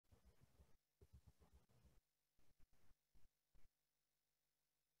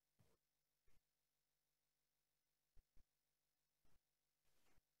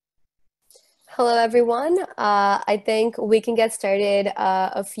Hello, everyone. I think we can get started.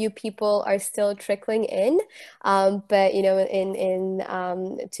 A few people are still trickling in, but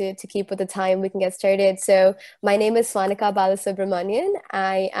to keep with the time, we can get started. So, my name is Swanika Balasubramanian.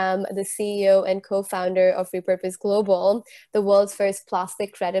 I am the CEO and co-founder of Repurpose Global, the world's first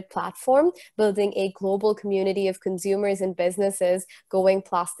plastic credit platform, building a global community of consumers and businesses going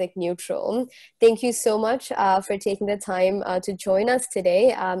plastic neutral. Thank you so much for taking the time to join us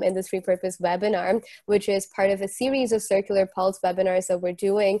today in this Repurpose webinar, which is part of a series of Circular Pulse webinars that we're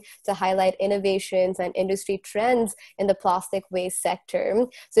doing to highlight innovations and industry trends in the plastic waste sector.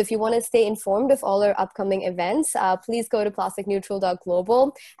 So if you want to stay informed of all our upcoming events, please go to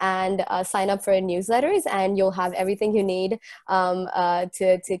plasticneutral.global and sign up for our newsletters, and you'll have everything you need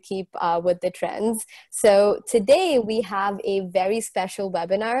to keep with the trends. So today we have a very special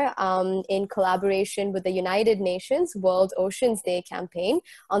webinar in collaboration with the United Nations World Oceans Day campaign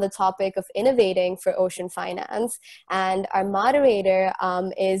on the topic of innovating for ocean finance. And our moderator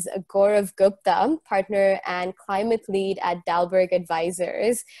is Gaurav Gupta, partner and climate lead at Dalberg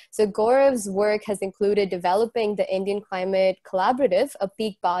Advisors. So Gaurav's work has included developing the Indian Climate Collaborative, a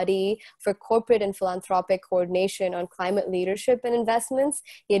peak body for corporate and philanthropic coordination on climate leadership and investments.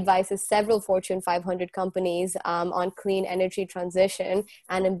 He advises several Fortune 500 companies on clean energy transition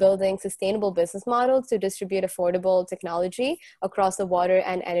and in building sustainable business models to distribute affordable technology across the water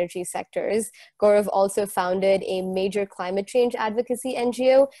and energy sectors. Gaurav also founded a major climate change advocacy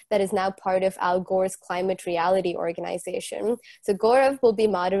NGO that is now part of Al Gore's Climate Reality organization. So Gaurav will be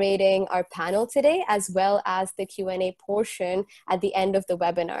moderating our panel today, as well as the Q&A portion at the end of the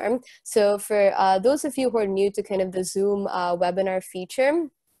webinar. So for those of you who are new to kind of the Zoom webinar feature,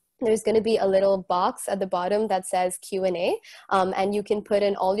 there's going to be a little box at the bottom that says Q&A, and you can put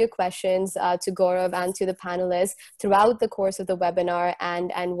in all your questions to Gaurav and to the panelists throughout the course of the webinar,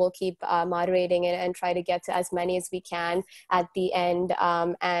 and we'll keep moderating it and try to get to as many as we can at the end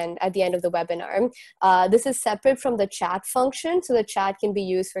and at the end of the webinar. This is separate from the chat function, so the chat can be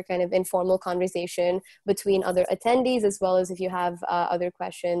used for kind of informal conversation between other attendees, as well as if you have other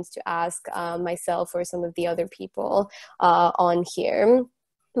questions to ask myself or some of the other people on here.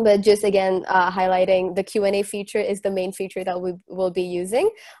 But just again, highlighting the Q&A feature is the main feature that we will be using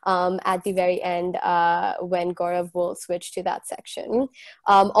at the very end when Gaurav will switch to that section.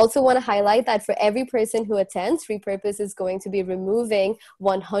 Also want to highlight that for every person who attends, Repurpose is going to be removing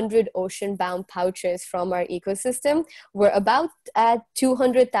 100 ocean-bound pouches from our ecosystem. We're about at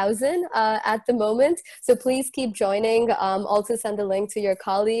 200,000 at the moment, so please keep joining. Also send the link to your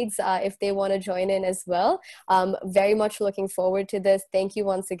colleagues if they want to join in as well. Very much looking forward to this. Thank you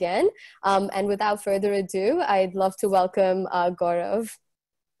once again. And without further ado, I'd love to welcome Gaurav.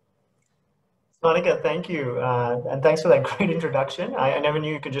 Monica, thank you. And thanks for that great introduction. I never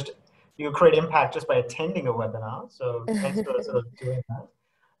knew you could create impact just by attending a webinar. So thanks for sort of doing that.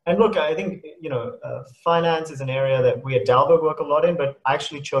 And look, I think, finance is an area that we at Dalberg work a lot in, but I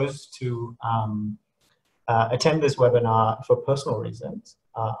actually chose to attend this webinar for personal reasons.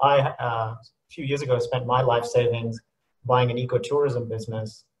 A few years ago, spent my life savings buying an ecotourism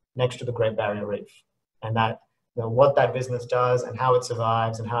business next to the Great Barrier Reef. And that, what that business does and how it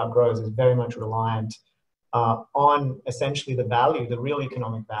survives and how it grows is very much reliant on essentially the value, the real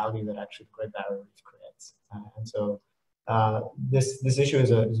economic value that actually the Great Barrier Reef creates. And so this issue is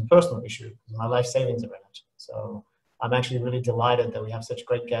a personal issue. My life savings are in it. So I'm actually really delighted that we have such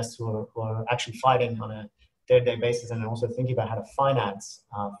great guests who are actually fighting on a day-to-day basis and also thinking about how to finance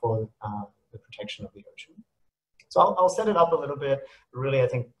for the protection of the ocean. So I'll set it up a little bit, really, I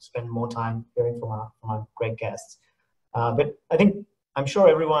think, spend more time hearing from our great guests. But I'm sure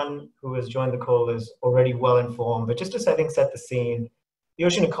everyone who has joined the call is already well informed, but just to set the scene, the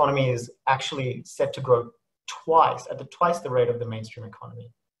ocean economy is actually set to grow twice the rate of the mainstream economy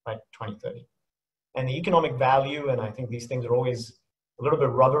by 2030. And the economic value, and I think these things are always a little bit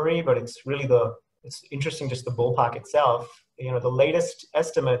rubbery, but it's really it's interesting just the ballpark itself. The latest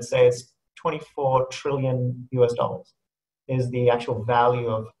estimates say it's $24 trillion is the actual value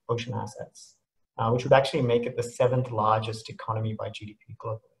of ocean assets, which would actually make it the 7th largest economy by GDP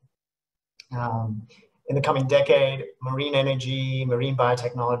globally. In the coming decade, marine energy, marine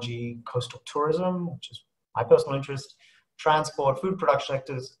biotechnology, coastal tourism, which is my personal interest, transport, food production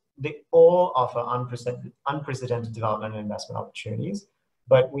sectors, they all offer unprecedented development and investment opportunities.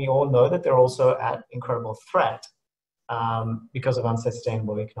 But we all know that they're also at incredible threat because of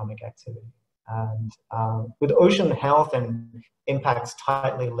unsustainable economic activity. And with ocean health and impacts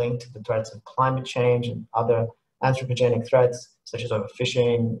tightly linked to the threats of climate change and other anthropogenic threats, such as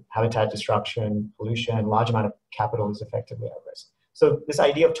overfishing, habitat destruction, pollution, large amount of capital is effectively at risk. So this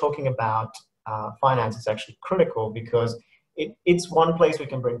idea of talking about finance is actually critical because it's one place we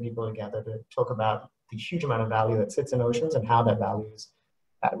can bring people together to talk about the huge amount of value that sits in oceans and how that value is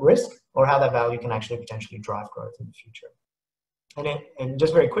at risk or how that value can actually potentially drive growth in the future. And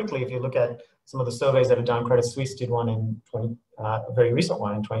just very quickly, if you look at some of the surveys that are done, Credit Suisse did one in a very recent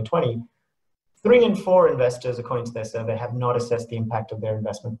one in 2020. 3 in 4 investors, according to their survey, have not assessed the impact of their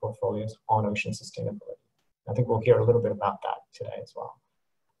investment portfolios on ocean sustainability. I think we'll hear a little bit about that today as well.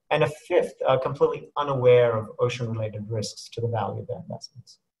 And a fifth are completely unaware of ocean-related risks to the value of their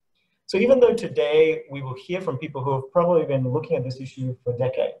investments. So even though today we will hear from people who have probably been looking at this issue for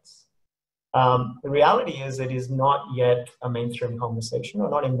decades, the reality is it is not yet a mainstream conversation or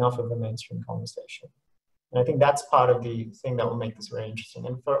not enough of a mainstream conversation. And I think that's part of the thing that will make this very interesting.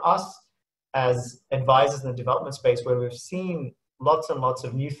 And for us as advisors in the development space, where we've seen lots and lots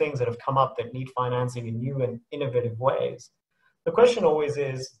of new things that have come up that need financing in new and innovative ways, the question always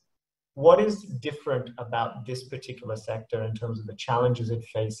is, what is different about this particular sector in terms of the challenges it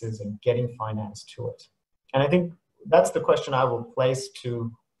faces and getting finance to it? And I think that's the question I will place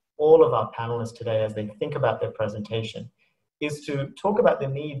to all of our panelists today as they think about their presentation, is to talk about the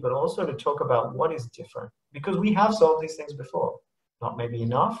need, but also to talk about what is different. Because we have solved these things before, not maybe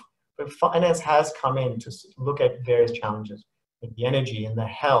enough, but finance has come in to look at various challenges, like the energy and the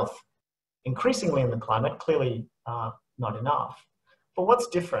health, increasingly in the climate, clearly not enough. But what's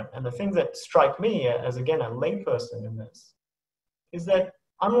different, and the things that strike me as, again, a layperson in this, is that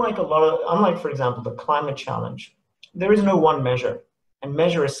unlike, for example, the climate challenge, there is no one measure, and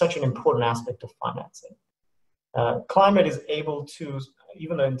measure is such an important aspect of financing. Climate is able to,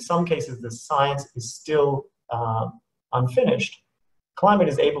 even though in some cases the science is still unfinished, climate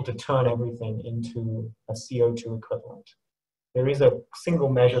is able to turn everything into a CO2 equivalent. There is a single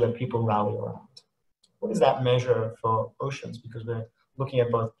measure that people rally around. What is that measure for oceans? Because we're looking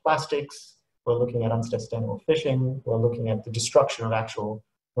at both plastics, we're looking at unsustainable fishing, we're looking at the destruction of actual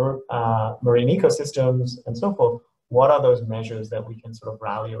marine ecosystems and so forth. What are those measures that we can sort of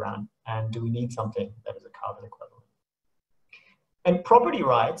rally around? And do we need something that is a carbon equivalent? And property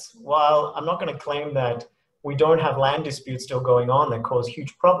rights, while I'm not going to claim that we don't have land disputes still going on that cause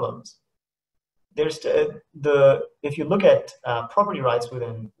huge problems, there's if you look at property rights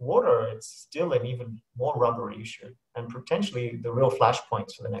within water, it's still an even more rubbery issue and potentially the real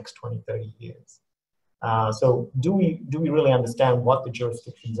flashpoints for the next 20, 30 years. So do we really understand what the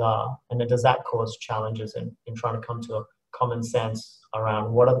jurisdictions are, and does that cause challenges in trying to come to a common sense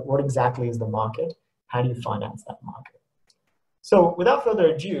around what exactly is the market? How do you finance that market? So without further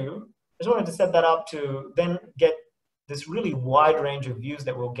ado, I just wanted to set that up to then get this really wide range of views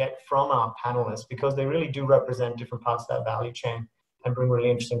that we'll get from our panelists, because they really do represent different parts of that value chain and bring really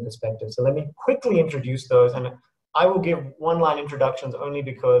interesting perspectives. So let me quickly introduce those, and I will give one-line introductions only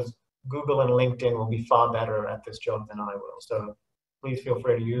because Google and LinkedIn will be far better at this job than I will. So please feel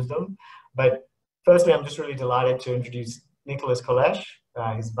free to use them. But firstly, I'm just really delighted to introduce Nicholas Kolesh.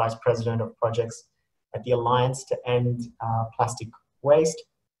 He's Vice President of Projects at the Alliance to End Plastic Waste.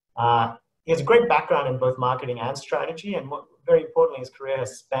 He has a great background in both marketing and strategy, and very importantly, his career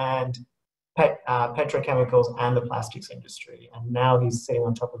has spanned petrochemicals and the plastics industry. And now he's sitting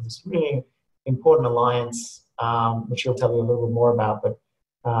on top of this really important alliance, which he'll tell you a little bit more about. But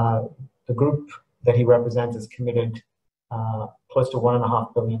the group that he represents is committed close to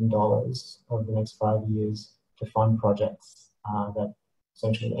 $1.5 billion over the next 5 years to fund projects that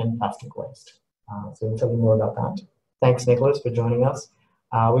essentially end plastic waste. So we'll tell you more about that. Thanks, Nicholas, for joining us.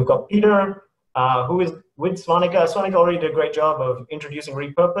 We've got Peter, who is with Svanika. Svanika already did a great job of introducing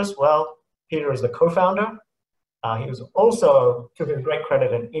Repurpose. Well, Peter is the co-founder. He was also, to his great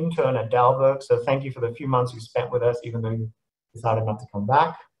credit, an intern at Dalberg. So thank you for the few months you spent with us, even though you decided not to come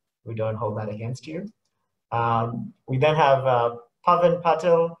back. We don't hold that against you. We then have Pavan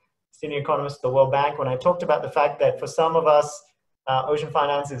Patil, senior economist at the World Bank. When I talked about the fact that for some of us, ocean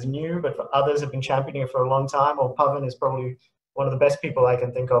finance is new, but for others have been championing it for a long time, well, Pavan is probably one of the best people I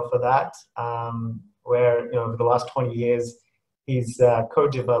can think of for that, where over the last 20 years, he's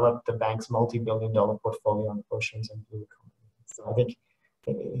co-developed the bank's multi-billion-dollar portfolio on oceans and blue economy. So I think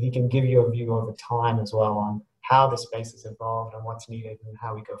he can give you a view over time as well on how the space has evolved and what's needed and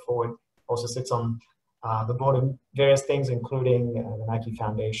how we go forward. Also sits on the board of various things, including the Nike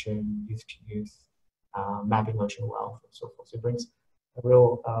Foundation, Youth to Youth, Mapping Ocean Wealth, and so forth. So he brings a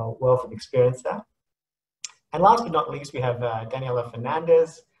real wealth of experience there. And last but not least, we have Daniela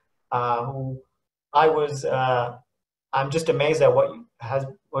Fernandez, who I'm just amazed at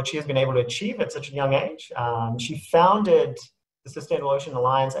what she has been able to achieve at such a young age. She founded the Sustainable Ocean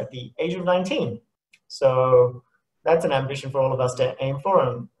Alliance at the age of 19. So that's an ambition for all of us to aim for,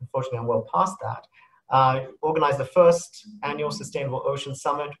 and unfortunately I'm well past that. Organized the first annual Sustainable Ocean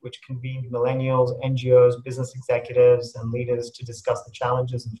Summit, which convened millennials, NGOs, business executives, and leaders to discuss the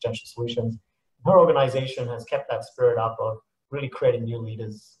challenges and potential solutions. Her organization has kept that spirit up of really creating new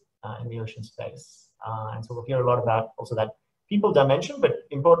leaders in the ocean space. And so we'll hear a lot about also that people dimension, but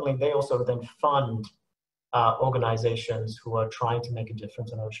importantly, they also then fund organizations who are trying to make a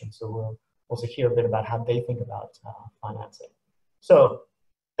difference in oceans. So we'll also hear a bit about how they think about financing. So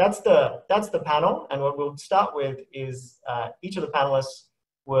that's the panel, and what we'll start with is each of the panelists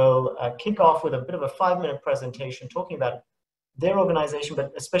will kick off with a bit of a 5-minute presentation talking about their organization,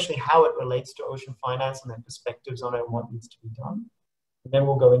 but especially how it relates to ocean finance and their perspectives on it and what needs to be done. And then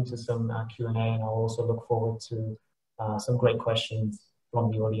we'll go into some Q&A, and I'll also look forward to some great questions from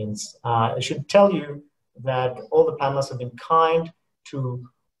the audience. I should tell you that all the panelists have been kind to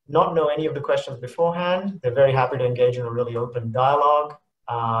not know any of the questions beforehand. They're very happy to engage in a really open dialogue.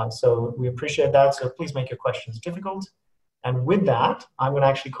 So we appreciate that. So please make your questions difficult. And with that, I'm going to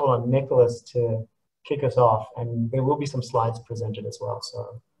actually call on Nicholas to kick us off. And there will be some slides presented as well.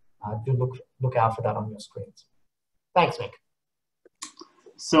 So do look out for that on your screens. Thanks, Nick.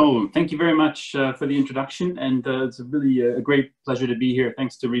 So thank you very much for the introduction. And it's really a great pleasure to be here.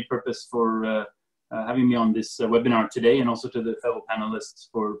 Thanks to Repurpose for having me on this webinar today, and also to the fellow panelists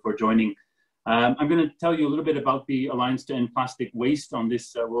for joining. I'm going to tell you a little bit about the Alliance to End Plastic Waste on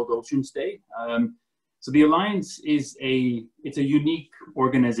this World Oceans Day. So the Alliance is it's a unique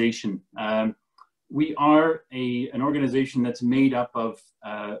organization. We are an organization that's made up of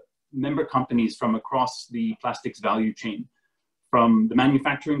member companies from across the plastics value chain, from the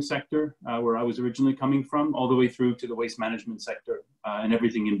manufacturing sector, where I was originally coming from, all the way through to the waste management sector and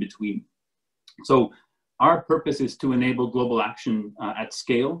everything in between. So our purpose is to enable global action at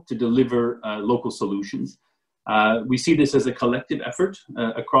scale to deliver local solutions. We see this as a collective effort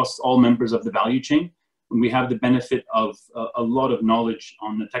across all members of the value chain. And we have the benefit of a lot of knowledge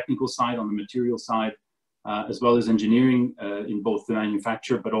on the technical side, on the material side, as well as engineering in both the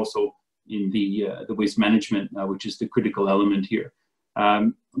manufacture, but also in the waste management, which is the critical element here.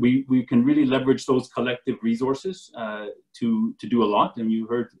 We can really leverage those collective resources to do a lot. And you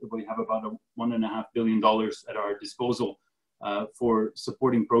heard we have about $1.5 billion at our disposal for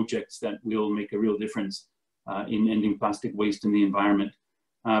supporting projects that will make a real difference in ending plastic waste in the environment.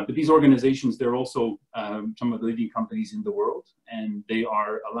 But these organizations, they're also some of the leading companies in the world, and they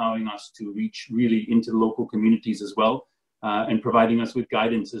are allowing us to reach really into the local communities as well, and providing us with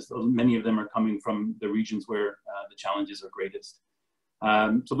guidance, as many of them are coming from the regions where the challenges are greatest.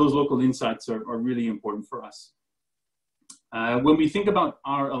 So those local insights are really important for us. When we think about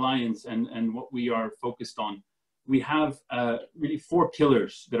our alliance and what we are focused on, we have really 4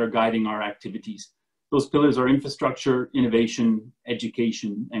 pillars that are guiding our activities. Those pillars are infrastructure, innovation,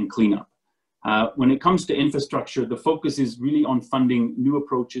 education, and cleanup. When it comes to infrastructure, the focus is really on funding new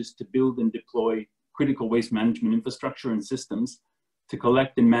approaches to build and deploy critical waste management infrastructure and systems to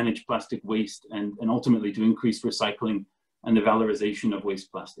collect and manage plastic waste, and ultimately to increase recycling and the valorization of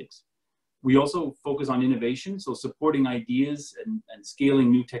waste plastics. We also focus on innovation, so supporting ideas and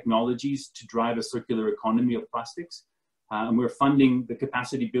scaling new technologies to drive a circular economy of plastics. And we're funding the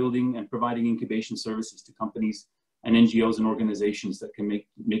capacity building and providing incubation services to companies and NGOs and organizations that can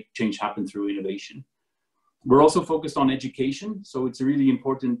make change happen through innovation. We're also focused on education, so it's really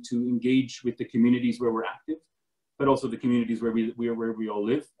important to engage with the communities where we're active, but also the communities where we all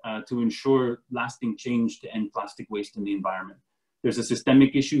live, to ensure lasting change to end plastic waste in the environment. There's a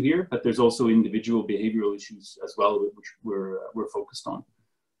systemic issue here, but there's also individual behavioral issues as well, which we're focused on.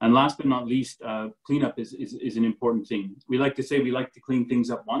 And last but not least, cleanup is an important thing. We like to say we like to clean things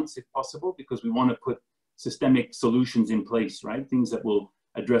up once if possible, because we want to put systemic solutions in place, right? Things that will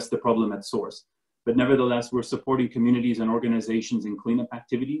address the problem at source. But nevertheless, we're supporting communities and organizations in cleanup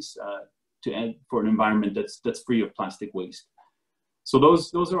activities for an environment that's free of plastic waste. So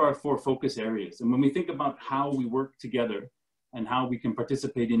those are our 4 focus areas. And when we think about how we work together and how we can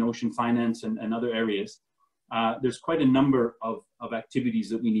participate in ocean finance and other areas, there's quite a number of activities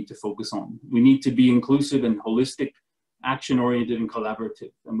that we need to focus on. We need to be inclusive and holistic, action-oriented and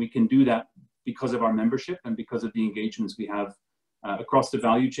collaborative. And we can do that because of our membership and because of the engagements we have across the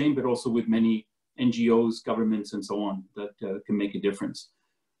value chain, but also with many NGOs, governments, and so on that can make a difference.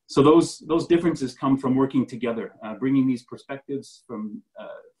 So those differences come from working together, bringing these perspectives from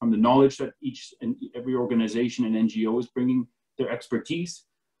the knowledge that each and every organization and NGO is bringing, their expertise.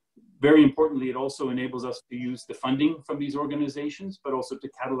 Very importantly, it also enables us to use the funding from these organizations, but also to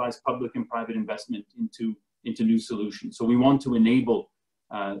catalyze public and private investment into new solutions. So we want to enable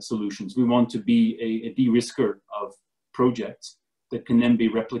solutions. We want to be a de-risker of projects that can then be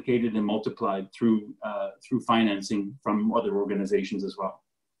replicated and multiplied through financing from other organizations as well.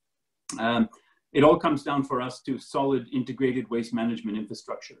 It all comes down for us to solid integrated waste management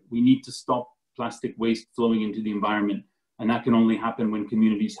infrastructure. We need to stop plastic waste flowing into the environment, and that can only happen when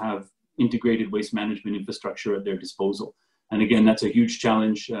communities have integrated waste management infrastructure at their disposal. And again, that's a huge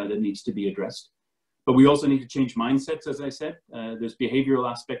challenge that needs to be addressed. But we also need to change mindsets, as I said. There's behavioral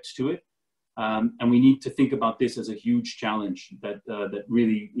aspects to it. And we need to think about this as a huge challenge that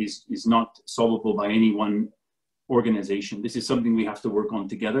really is not solvable by any one organization. This is something we have to work on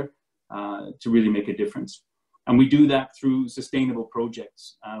together to really make a difference. And we do that through sustainable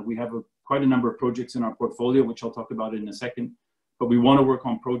projects. We have quite a number of projects in our portfolio, which I'll talk about in a second. But we want to work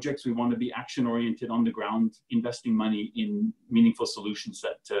on projects. We want to be action-oriented on the ground, investing money in meaningful solutions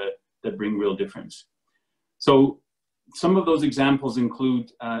that bring real difference. So some of those examples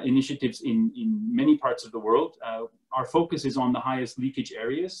include initiatives in many parts of the world. Our focus is on the highest leakage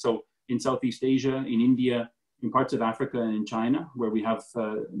areas. So in Southeast Asia, in India, in parts of Africa and in China, where we have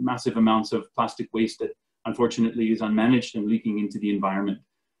massive amounts of plastic waste that unfortunately is unmanaged and leaking into the environment.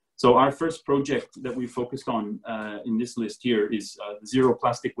 So our first project that we focused on in this list here is Zero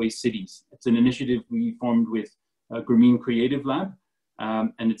Plastic Waste Cities. It's an initiative we formed with Grameen Creative Lab.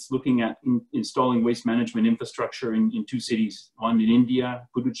 And it's looking at installing waste management infrastructure in two cities, one in India,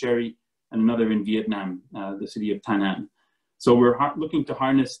 Puducherry, and another in Vietnam, the city of Thanh An. So we're looking to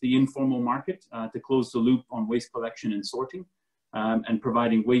harness the informal market to close the loop on waste collection and sorting, and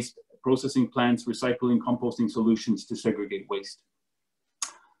providing waste processing plants, recycling, composting solutions to segregate waste.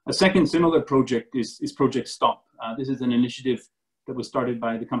 A second similar project is Project Stop. This is an initiative that was started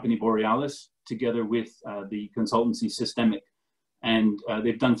by the company Borealis together with the consultancy Systemic. And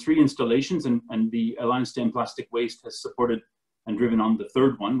they've done 3 installations, and the Alliance to End Plastic Waste has supported and driven on the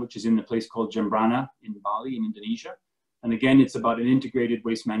third one, which is in a place called Jembrana in Bali, in Indonesia. And again, it's about an integrated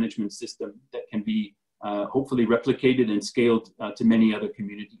waste management system that can be hopefully replicated and scaled to many other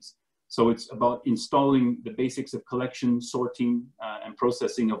communities. So it's about installing the basics of collection, sorting, and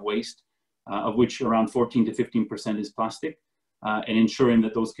processing of waste, of which around 14 to 15% is plastic, and ensuring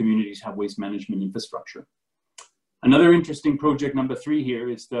that those communities have waste management infrastructure. Another interesting project, number 3 here,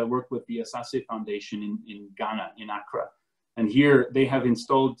 is the work with the Asase Foundation in Ghana, in Accra. And here they have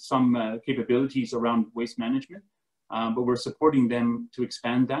installed some capabilities around waste management, but we're supporting them to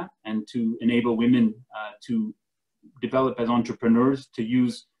expand that and to enable women to develop as entrepreneurs, to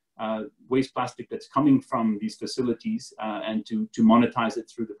use waste plastic that's coming from these facilities and to monetize it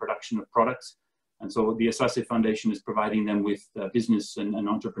through the production of products. And so the Asase Foundation is providing them with business and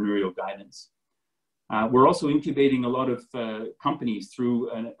entrepreneurial guidance. We're also incubating a lot of companies through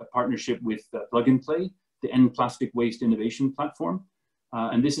a partnership with Plug and Play, the End Plastic Waste Innovation Platform.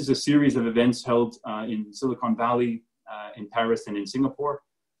 And this is a series of events held in Silicon Valley, in Paris and in Singapore,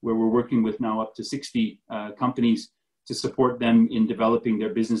 where we're working with now up to 60 companies to support them in developing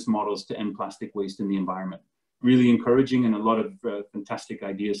their business models to end plastic waste in the environment. Really encouraging, and a lot of fantastic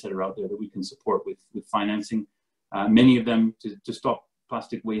ideas that are out there that we can support with financing, many of them to stop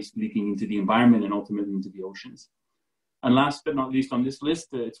plastic waste leaking into the environment and ultimately into the oceans. And last but not least on this list,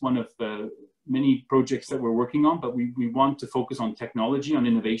 it's one of many projects that we're working on, but we want to focus on technology, on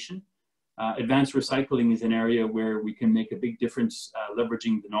innovation. Advanced recycling is an area where we can make a big difference,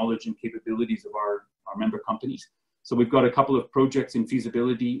 leveraging the knowledge and capabilities of our member companies. So we've got a couple of projects in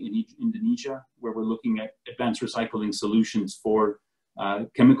feasibility in Indonesia, where we're looking at advanced recycling solutions for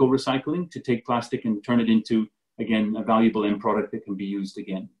chemical recycling to take plastic and turn it into, again, a valuable end product that can be used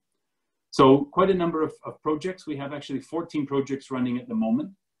again. So quite a number of projects. We have actually 14 projects running at the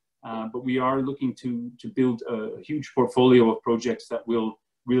moment, but we are looking to build a huge portfolio of projects that will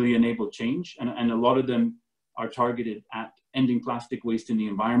really enable change. And a lot of them are targeted at ending plastic waste in the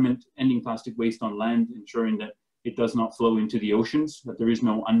environment, ending plastic waste on land, ensuring that it does not flow into the oceans, that there is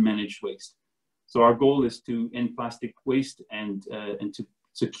no unmanaged waste. So our goal is to end plastic waste and to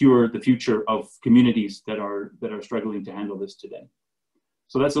secure the future of communities that are struggling to handle this today.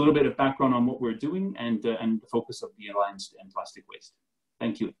 So that's a little bit of background on what we're doing and the focus of the Alliance to End Plastic Waste.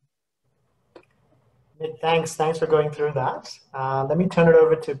 Thank you. Thanks for going through that. Let me turn it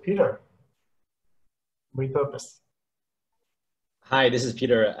over to Peter. Repurpose. Hi, this is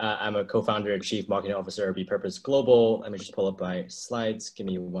Peter. I'm a co-founder and chief marketing officer of Repurpose Global. Let me just pull up my slides. Give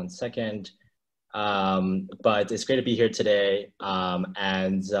me 1 second. But it's great to be here today. We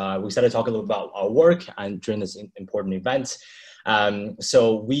started talking a little about our work and during this important event.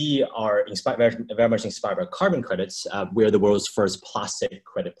 So we are inspired, very much inspired by carbon credits. We're the world's first plastic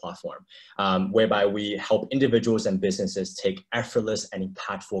credit platform, whereby we help individuals and businesses take effortless and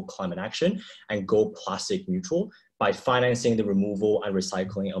impactful climate action and go plastic neutral by financing the removal and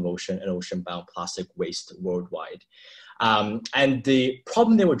recycling of ocean and ocean-bound plastic waste worldwide. And the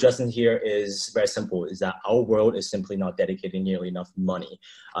problem that we're addressing here is very simple, is that our world is simply not dedicating nearly enough money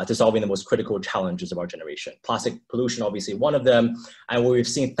to solving the most critical challenges of our generation. Plastic pollution, obviously one of them, and we've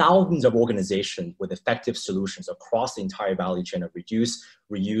seen thousands of organizations with effective solutions across the entire value chain of reduce,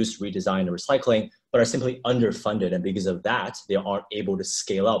 reuse, redesign, and recycling, but are simply underfunded. And because of that, they aren't able to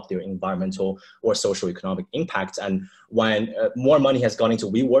scale up their environmental or social economic impacts. And when more money has gone into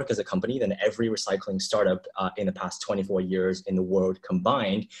WeWork as a company than every recycling startup in the past 24 years in the world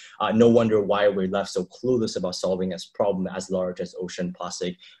combined, no wonder why we're left so clueless about solving a problem as large as ocean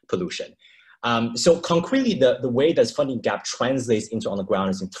plastic pollution. So concretely, the way this funding gap translates into on the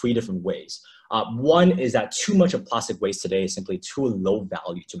ground is in three different ways. One is that too much of plastic waste today is simply too low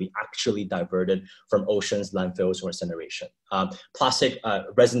value to be actually diverted from oceans, landfills, or incineration. Plastic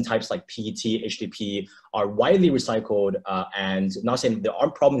resin types like PET, HDPE are widely recycled, and not saying there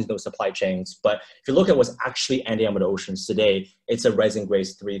aren't problems in those supply chains, but if you look at what's actually ending up in the oceans today, it's a resin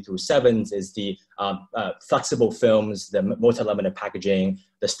grades 3 through 7s, is the flexible films, the multi-laminate packaging,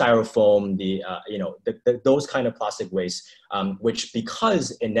 the styrofoam, those kind of plastic waste, which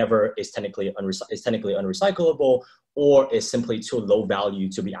because it never is technically unrecyclable or is simply too low value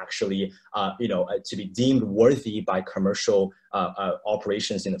to be actually, to be deemed worthy by commercial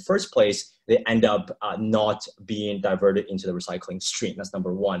operations in the first place, they end up not being diverted into the recycling stream. That's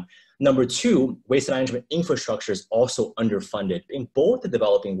number one. Number two, waste management infrastructure is also underfunded in both the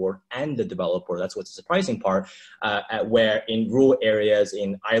developing world and the developed world. That's what's the surprising part, where in rural areas,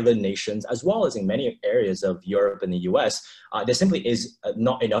 in island nations, as well as in many areas of Europe and the US, there simply is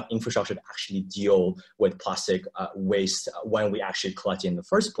not enough infrastructure to actually deal with plastic waste when we actually collect it in the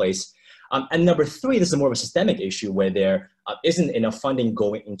first place. And number three, this is more of a systemic issue where there isn't enough funding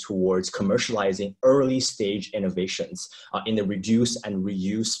going in towards commercializing early stage innovations in the reduce and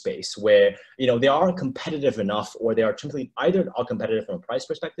reuse space, where they aren't competitive enough, or they are simply either not competitive from a price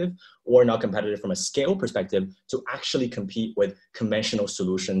perspective or not competitive from a scale perspective to actually compete with conventional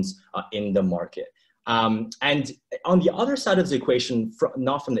solutions in the market. And on the other side of the equation,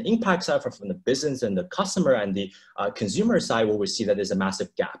 not from the impact side, but from the business and the customer and the consumer side, where we see that there's a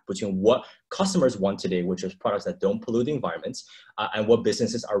massive gap between what customers want today, which is products that don't pollute the environment, and what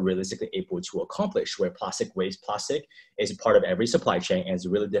businesses are realistically able to accomplish, where plastic is part of every supply chain, and it's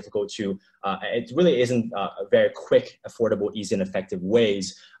really difficult to, it really isn't very quick, affordable, easy, and effective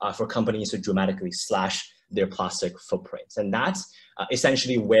ways for companies to dramatically slash their plastic footprints. And that's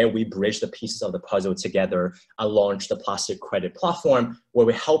essentially where we bridge the pieces of the puzzle together and launch the plastic credit platform, where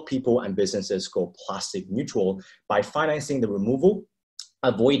we help people and businesses go plastic neutral by financing the removal,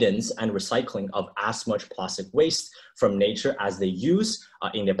 avoidance, and recycling of as much plastic waste from nature as they use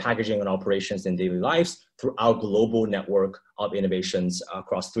in their packaging and operations in daily lives through our global network of innovations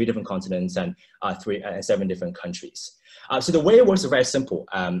across 3 different continents and 7 different countries. So the way it works is very simple.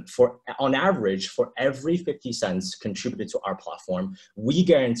 On average, for every 50 cents contributed to our platform, we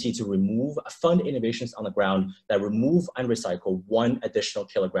guarantee to fund innovations on the ground that remove and recycle 1 additional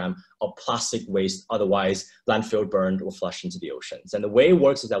kilogram of plastic waste, otherwise landfill, burned, or flushed into the oceans. And the way it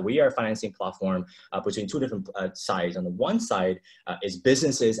works is that we are a financing platform between 2 different sides. On the one side is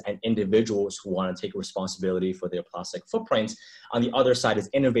businesses and individuals who want to take responsibility for their plastic footprints. On the other side is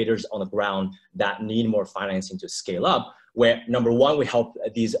innovators on the ground that need more financing to scale up, where number one, we help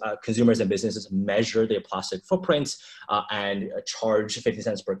these consumers and businesses measure their plastic footprints and charge 50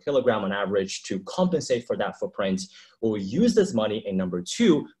 cents per kilogram on average to compensate for that footprint. We'll use this money in number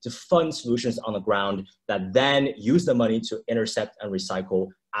 2 to fund solutions on the ground that then use the money to intercept and recycle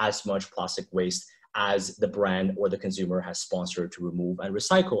as much plastic waste as the brand or the consumer has sponsored to remove and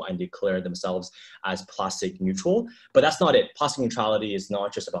recycle and declare themselves as plastic neutral. But that's not it. Plastic neutrality is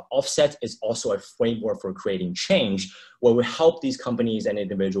not just about offset, it's also a framework for creating change, where we help these companies and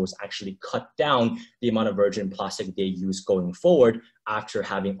individuals actually cut down the amount of virgin plastic they use going forward after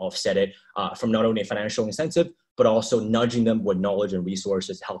having offset it from not only a financial incentive, but also nudging them with knowledge and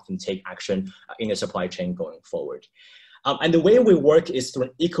resources to help them take action in the supply chain going forward. And the way we work is through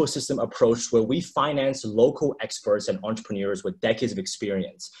an ecosystem approach where we finance local experts and entrepreneurs with decades of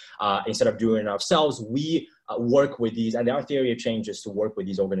experience. Instead of doing it ourselves, we work with these, and our theory of change is to work with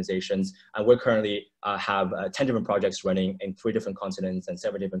these organizations. And we currently have 10 different projects running in 3 different continents and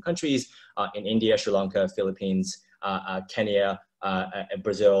 7 different countries, in India, Sri Lanka, Philippines, Kenya,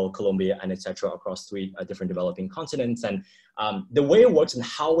 Brazil, Colombia, and etc. across 3 different developing continents. And The way it works and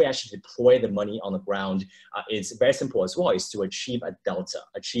how we actually deploy the money on the ground is very simple as well, is to achieve a delta,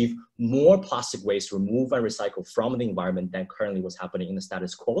 achieve more plastic waste, remove and recycle from the environment than currently what's happening in the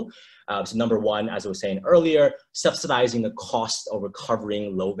status quo. So number one, as I was saying earlier, subsidizing the cost of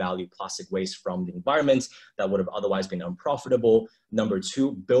recovering low-value plastic waste from the environment that would have otherwise been unprofitable. Number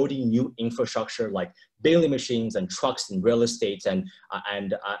two, building new infrastructure like baling machines and trucks and real estate and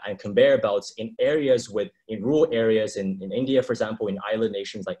conveyor belts in rural areas in India, for example, in island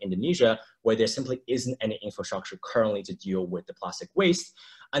nations like Indonesia, where there simply isn't any infrastructure currently to deal with the plastic waste.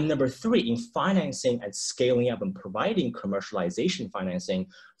 And number three, in financing and scaling up and providing commercialization financing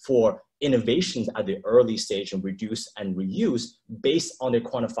for innovations at the early stage and reduce and reuse based on their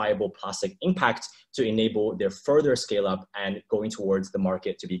quantifiable plastic impact to enable their further scale up and going towards the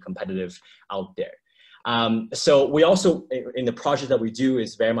market to be competitive out there. So we also, in the project that we do,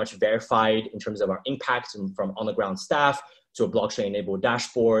 is very much verified in terms of our impact from on-the-ground staff to a blockchain-enabled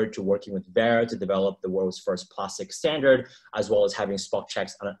dashboard to working with Vera to develop the world's first plastic standard, as well as having spot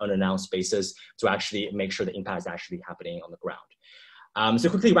checks on an unannounced basis to actually make sure the impact is actually happening on the ground. So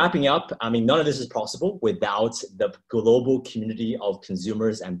quickly wrapping up, I mean, none of this is possible without the global community of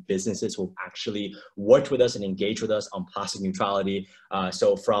consumers and businesses who actually worked with us and engaged with us on plastic neutrality.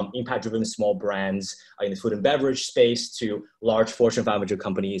 So from impact-driven small brands in the food and beverage space to large Fortune 500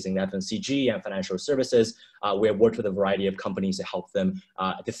 companies in FMCG and financial services, we have worked with a variety of companies to help them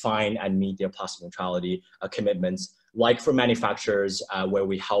define and meet their plastic neutrality commitments. Like for manufacturers, where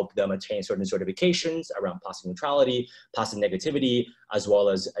we help them attain certain certifications around plastic neutrality, plastic negativity, as well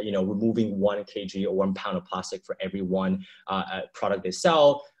as removing 1 kg or 1 pound of plastic for every one product they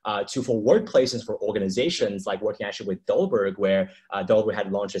sell. To for workplaces, for organizations, like working actually with Dolberg, where Dolberg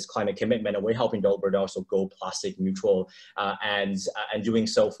had launched its climate commitment, and we're helping Dolberg also go plastic neutral, and doing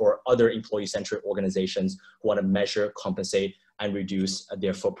so for other employee-centric organizations who want to measure, compensate, and reduce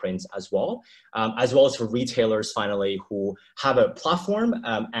their footprints as well as for retailers, finally, who have a platform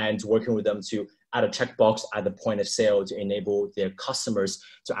and working with them to add a checkbox at the point of sale to enable their customers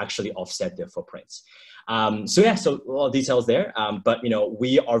to actually offset their footprints. So yeah, so a lot of details there, but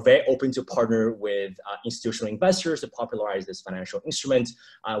we are very open to partner with institutional investors to popularize this financial instrument.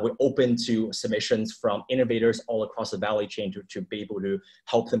 We're open to submissions from innovators all across the value chain to be able to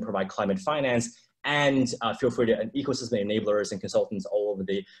help them provide climate finance. And feel free to ecosystem enablers and consultants all over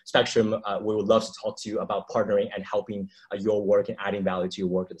the spectrum. We would love to talk to you about partnering and helping your work and adding value to your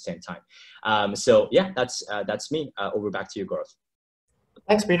work at the same time. So yeah, that's me. Over back to you, Gaurav.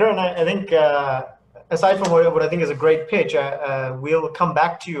 Thanks, Peter. And I think aside from what I think is a great pitch, we'll come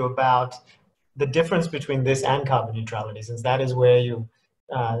back to you about the difference between this and carbon neutrality, since that is where you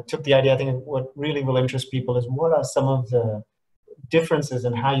took the idea. I think what really will interest people is what are some of the differences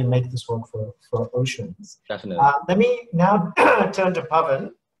in how you make this work for oceans. Definitely. Let me now turn to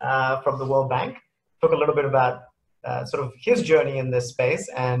Pavan from the World Bank. Talk a little bit about sort of his journey in this space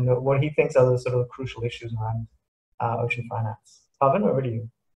and what he thinks are the sort of crucial issues around ocean finance. Pavan, over to you.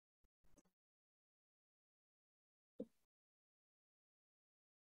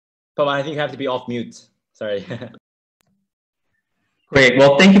 Pavan, I think you have to be off mute. Sorry. Great.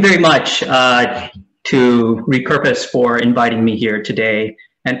 Well, thank you very much to Repurpose for inviting me here today.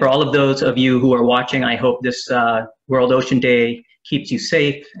 And for all of those of you who are watching, I hope this World Ocean Day keeps you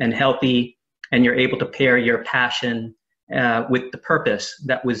safe and healthy, and you're able to pair your passion with the purpose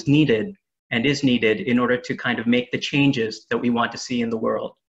that was needed and is needed in order to kind of make the changes that we want to see in the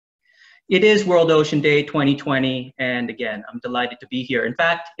world. It is World Ocean Day 2020, and again, I'm delighted to be here. In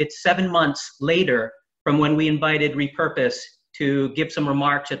fact, it's 7 months later from when we invited Repurpose to give some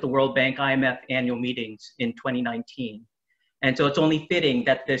remarks at the World Bank IMF annual meetings in 2019. And so it's only fitting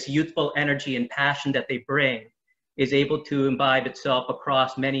that this youthful energy and passion that they bring is able to imbibe itself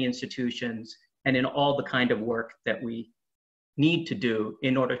across many institutions and in all the kind of work that we need to do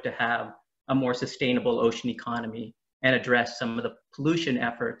in order to have a more sustainable ocean economy and address some of the pollution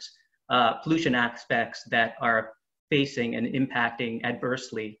efforts, pollution aspects that are facing and impacting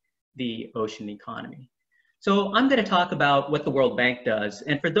adversely the ocean economy. So I'm going to talk about what the World Bank does.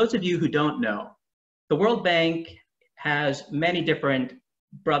 And for those of you who don't know, the World Bank has many different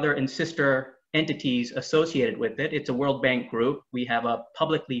brother and sister entities associated with it. It's a World Bank group. We have a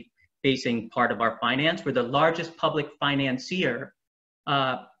publicly facing part of our finance. We're the largest public financier,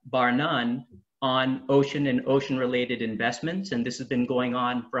 bar none, on ocean and ocean-related investments. And this has been going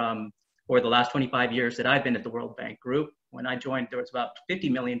on for the last 25 years that I've been at the World Bank group. When I joined, there was about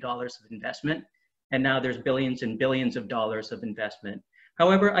 $50 million of investment. And now there's billions and billions of dollars of investment.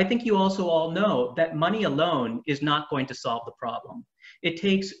 However, I think you also all know that money alone is not going to solve the problem. It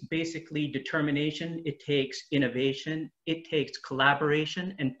takes basically determination, it takes innovation, it takes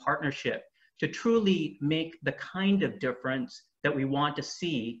collaboration and partnership to truly make the kind of difference that we want to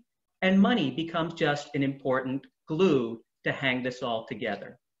see, and money becomes just an important glue to hang this all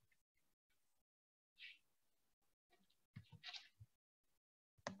together.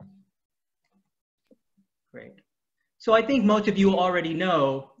 Great. So I think most of you already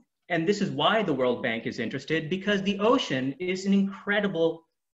know, and this is why the World Bank is interested, because the ocean is an incredible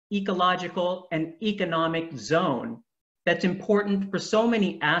ecological and economic zone that's important for so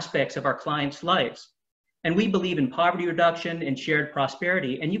many aspects of our clients' lives. And we believe in poverty reduction and shared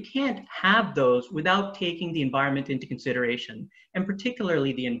prosperity, and you can't have those without taking the environment into consideration, and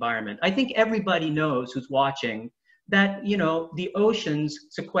particularly the environment. I think everybody knows who's watching that, you know, the oceans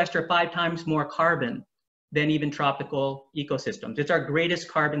sequester 5 times more carbon than even tropical ecosystems. It's our greatest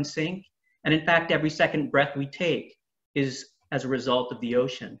carbon sink. And in fact, every second breath we take is as a result of the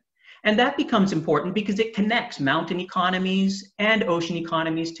ocean. And that becomes important because it connects mountain economies and ocean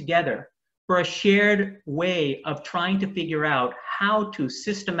economies together for a shared way of trying to figure out how to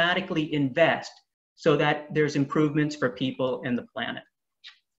systematically invest so that there's improvements for people and the planet.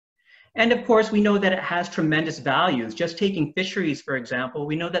 And of course, we know that it has tremendous values. Just taking fisheries, for example,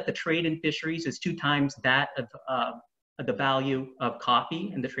 we know that the trade in fisheries is 2 times that of the value of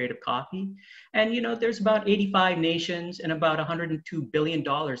coffee and the trade of coffee. And you know, there's about 85 nations and about $102 billion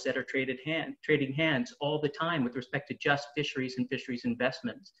that are trading hands all the time with respect to just fisheries and fisheries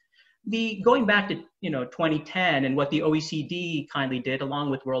investments. Going back to 2010 and what the OECD kindly did along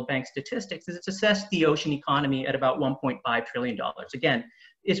with World Bank statistics is it's assessed the ocean economy at about $1.5 trillion. Again,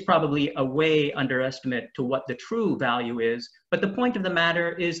 it's probably a way underestimate to what the true value is, but the point of the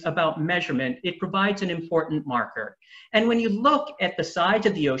matter is about measurement. It provides an important marker. And when you look at the size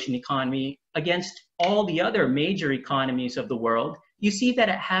of the ocean economy against all the other major economies of the world, you see that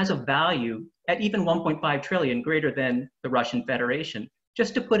it has a value at even 1.5 trillion greater than the Russian Federation,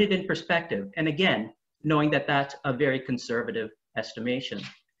 just to put it in perspective. And again, knowing that that's a very conservative estimation.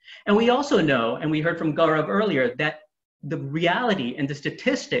 And we also know, and we heard from Gaurav earlier, that the reality and the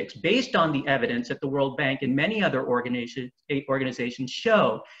statistics based on the evidence at the World Bank and many other organizations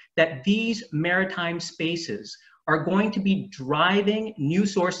show that these maritime spaces are going to be driving new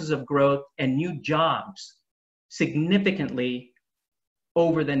sources of growth and new jobs significantly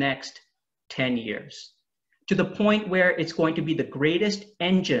over the next 10 years, to the point where it's going to be the greatest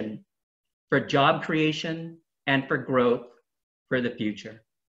engine for job creation and for growth for the future.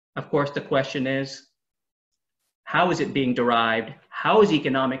 Of course, the question is, how is it being derived? How is the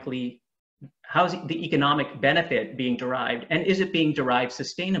economic benefit being derived? And is it being derived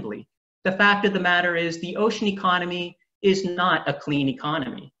sustainably? The fact of the matter is the ocean economy is not a clean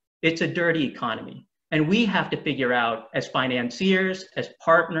economy. It's a dirty economy. And we have to figure out as financiers, as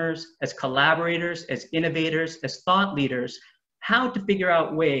partners, as collaborators, as innovators, as thought leaders, how to figure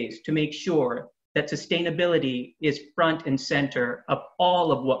out ways to make sure that sustainability is front and center of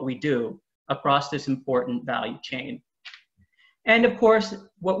all of what we do across this important value chain. And of course,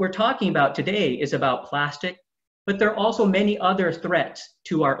 what we're talking about today is about plastic, but there are also many other threats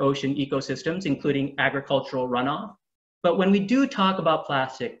to our ocean ecosystems, including agricultural runoff. But when we do talk about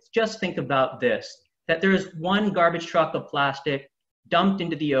plastics, just think about this, that there is 1 garbage truck of plastic dumped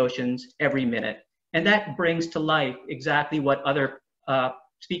into the oceans every minute. And that brings to life exactly what other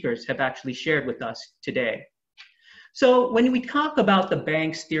speakers have actually shared with us today. So when we talk about the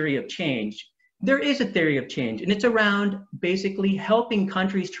bank's theory of change, there is a theory of change, and it's around basically helping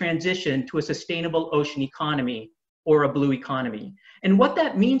countries transition to a sustainable ocean economy or a blue economy. And what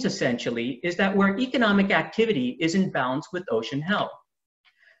that means essentially is that where economic activity is in balance with ocean health.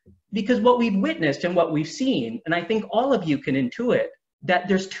 Because what we've witnessed and what we've seen, and I think all of you can intuit, that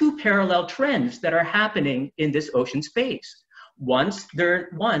there's 2 parallel trends that are happening in this ocean space. One,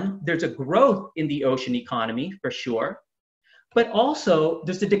 there's a growth in the ocean economy for sure, but also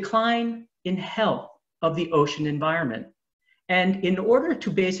there's a decline in health of the ocean environment. And in order to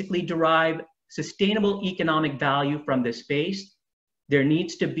basically derive sustainable economic value from this space, there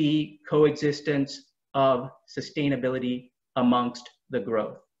needs to be coexistence of sustainability amongst the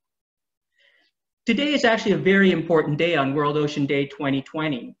growth. Today is actually a very important day on World Ocean Day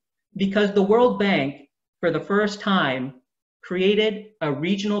 2020, because the World Bank, for the first time, created a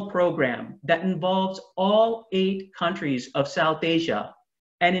regional program that involves all 8 countries of South Asia,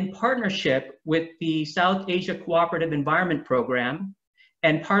 and in partnership with the South Asia Cooperative Environment Program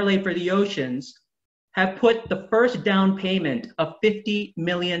and Parlay for the Oceans, have put the first down payment of $50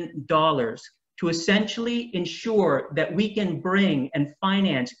 million to essentially ensure that we can bring and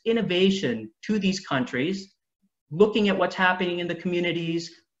finance innovation to these countries, looking at what's happening in the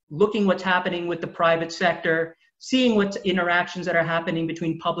communities, looking what's happening with the private sector, seeing what interactions that are happening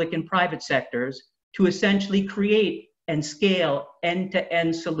between public and private sectors to essentially create and scale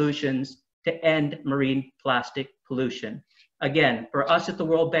end-to-end solutions to end marine plastic pollution. Again, for us at the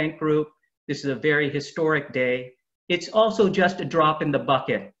World Bank Group, this is a very historic day. It's also just a drop in the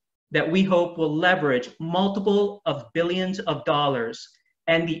bucket that we hope will leverage multiple of billions of dollars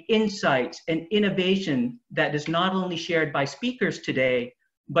and the insights and innovation that is not only shared by speakers today,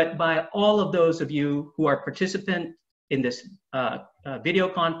 but by all of those of you who are participant in this video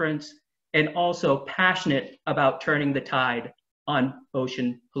conference and also passionate about turning the tide on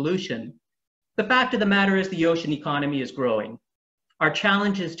ocean pollution. The fact of the matter is the ocean economy is growing. Our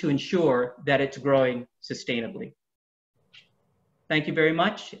challenge is to ensure that it's growing sustainably. Thank you very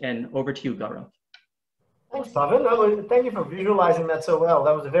much, and over to you, Gaurav. Thanks, Pavan. Thank you for visualizing that so well.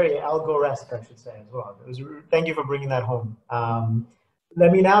 That was a very Al-Gore-esque, I should say, as well. Thank you for bringing that home.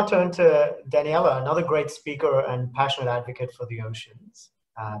 Let me now turn to Daniela, another great speaker and passionate advocate for the oceans,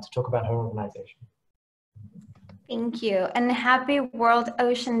 to talk about her organization. Thank you, and happy World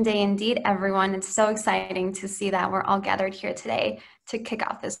Ocean Day indeed, everyone. It's so exciting to see that we're all gathered here today to kick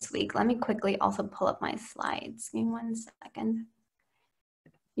off this week. Let me quickly also pull up my slides. Give me 1 second.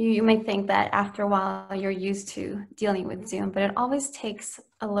 You may think that after a while you're used to dealing with Zoom, but it always takes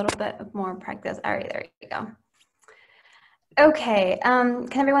a little bit of more practice. All right, there you go. Okay, can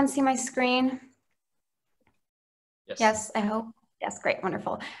everyone see my screen? Yes. Yes, I hope. Yes, great,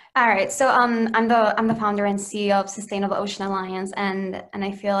 wonderful. All right, so I'm the founder and CEO of Sustainable Ocean Alliance, and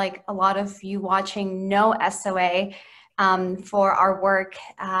I feel like a lot of you watching know SOA for our work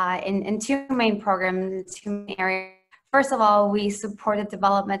in two main programs, two main areas. First of all, we support the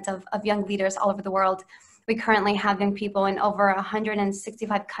development of young leaders all over the world. We currently have young people in over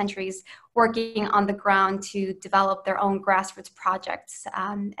 165 countries working on the ground to develop their own grassroots projects.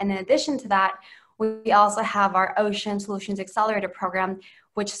 And in addition to that, we also have our Ocean Solutions Accelerator program,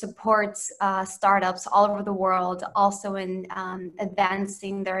 which supports startups all over the world, also in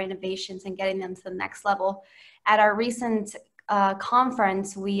advancing their innovations and getting them to the next level. At our recent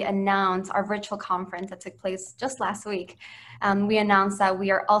conference, we announced our virtual conference that took place just last week. We announced that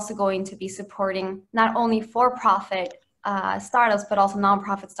we are also going to be supporting not only for-profit startups, but also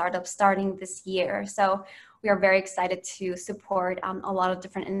nonprofit startups starting this year. So we are very excited to support a lot of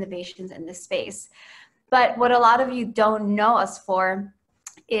different innovations in this space. But what a lot of you don't know us for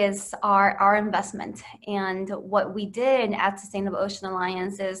is our investment. And what we did at Sustainable Ocean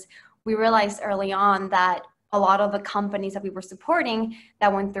Alliance is we realized early on that a lot of the companies that we were supporting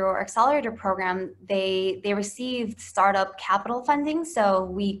that went through our accelerator program, they received startup capital funding. So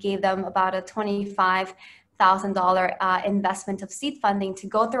we gave them about a $25,000 investment of seed funding to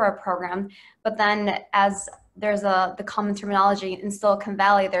go through our program. But then as there's the common terminology in Silicon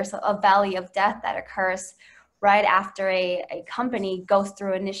Valley, there's a valley of death that occurs right after a company goes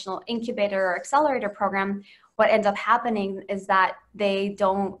through initial incubator or accelerator program. What ends up happening is that they're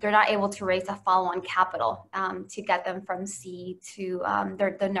not able to raise a follow-on capital to get them from seed to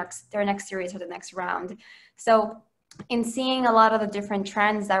their next series or the next round. So in seeing a lot of the different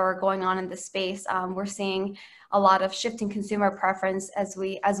trends that were going on in this space, we're seeing a lot of shifting consumer preference. As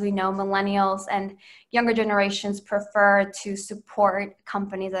we know, millennials and younger generations prefer to support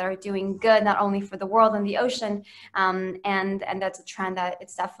companies that are doing good, not only for the world and the ocean, and that's a trend that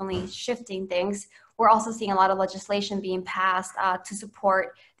it's definitely shifting things. We're also seeing a lot of legislation being passed to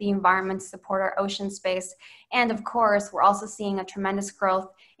support the environment, to support our ocean space. And of course, we're also seeing a tremendous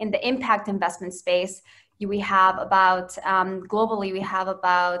growth in the impact investment space. We have about, globally, we have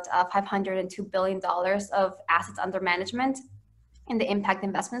about $502 billion of assets under management in the impact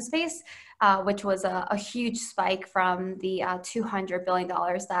investment space, which was a huge spike from the $200 billion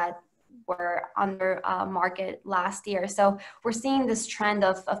that were under market last year. So we're seeing this trend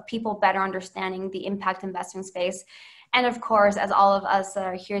of people better understanding the impact investing space. And of course, as all of us that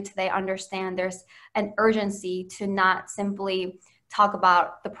are here today understand, there's an urgency to not simply talk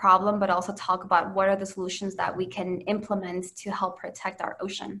about the problem, but also talk about what are the solutions that we can implement to help protect our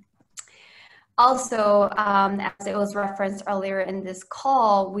ocean. Also, as it was referenced earlier in this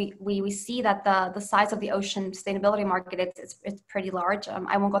call, we see that the size of the ocean sustainability market, it's pretty large.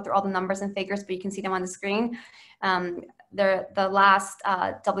 I won't go through all the numbers and figures, but you can see them on the screen. The last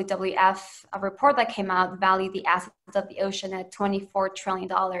WWF report that came out valued the assets of the ocean at $24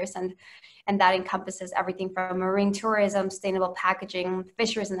 trillion. And that encompasses everything from marine tourism, sustainable packaging,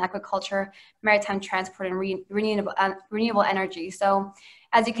 fisheries and aquaculture, maritime transport, and renewable energy. So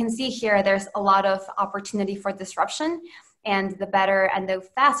as you can see here, there's a lot of opportunity for disruption. And the better and the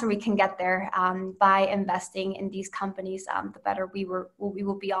faster we can get there by investing in these companies, the better we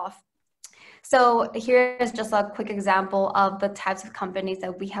will be off. So here's just a quick example of the types of companies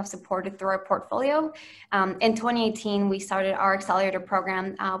that we have supported through our portfolio. In 2018, we started our accelerator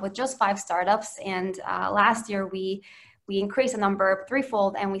program with just 5 startups. And last year, we increased the number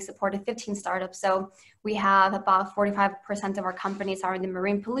threefold and we supported 15 startups. So we have about 45% of our companies are in the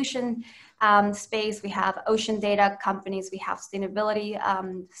marine pollution space. We have ocean data companies, we have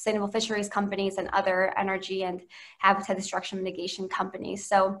sustainable fisheries companies, and other energy and habitat destruction mitigation companies.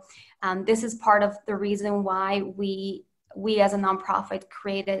 So this is part of the reason why we as a nonprofit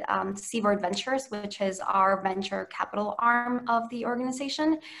created Seabird Ventures, which is our venture capital arm of the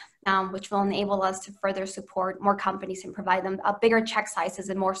organization, which will enable us to further support more companies and provide them bigger check sizes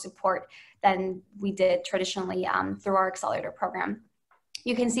and more support than we did traditionally through our accelerator program.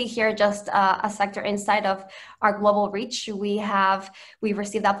 You can see here just a sector insight of our global reach. We've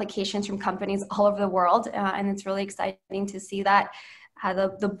received applications from companies all over the world, and it's really exciting to see that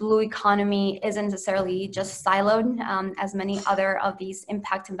the blue economy isn't necessarily just siloed as many other of these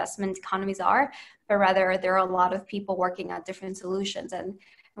impact investment economies are, but rather there are a lot of people working on different solutions. And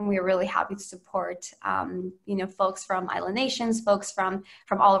we're really happy to support, folks from island nations, folks from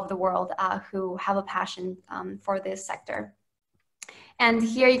all over the world who have a passion for this sector. And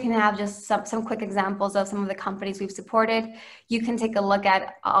here you can have just some quick examples of some of the companies we've supported. You can take a look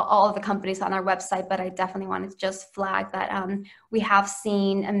at all of the companies on our website, but I definitely wanted to just flag that we have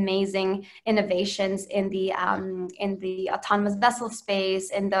seen amazing innovations in the autonomous vessel space,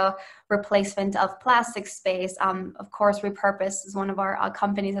 in the replacement of plastic space. Of course, Repurpose is one of our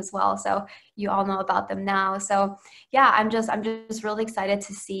companies as well, so you all know about them now. So yeah, I'm just really excited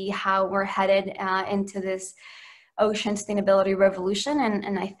to see how we're headed into this ocean sustainability revolution,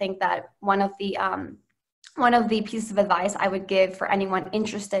 and I think that one of the pieces of advice I would give for anyone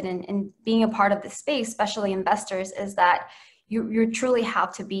interested in being a part of this space, especially investors, is that you truly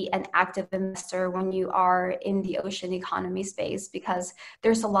have to be an active investor when you are in the ocean economy space, because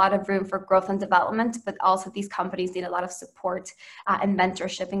there's a lot of room for growth and development, but also these companies need a lot of support and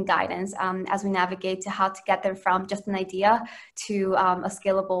mentorship and guidance as we navigate to how to get them from just an idea to a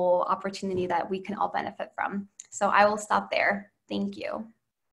scalable opportunity that we can all benefit from. So I will stop there. Thank you.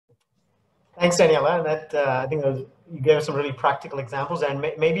 Thanks, Daniela. And that I think you gave us some really practical examples. And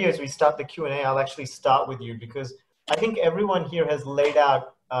maybe as we start the Q&A, I'll actually start with you, because I think everyone here has laid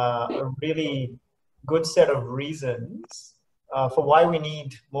out a really good set of reasons for why we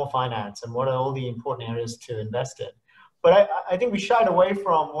need more finance and what are all the important areas to invest in. But I think we shied away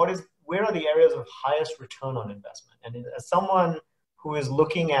from where are the areas of highest return on investment. And as someone who is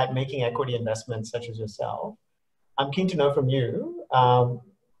looking at making equity investments such as yourself, I'm keen to know from you,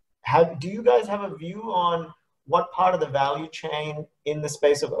 do you guys have a view on what part of the value chain in the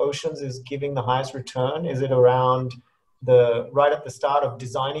space of oceans is giving the highest return? Is it around right at the start of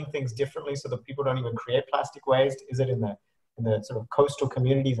designing things differently so that people don't even create plastic waste? Is it in the sort of coastal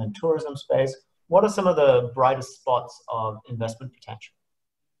communities and tourism space? What are some of the brightest spots of investment potential?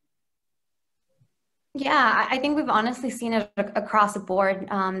 Yeah, I think we've honestly seen it across the board,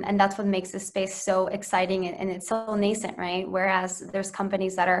 and that's what makes this space so exciting, and it's so nascent, right? Whereas there's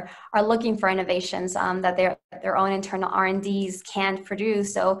companies that are looking for innovations that their own internal R&Ds can't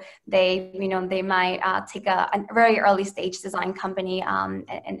produce, so they might take a very early stage design company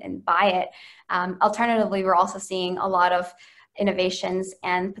and buy it. Alternatively, we're also seeing a lot of innovations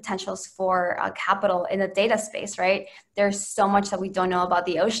and potentials for capital in the data space, right? There's so much that we don't know about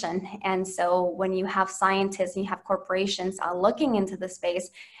the ocean. And so when you have scientists and you have corporations looking into the space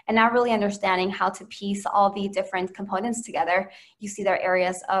and not really understanding how to piece all the different components together, you see there are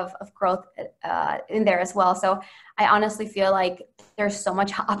areas of growth in there as well. So I honestly feel like there's so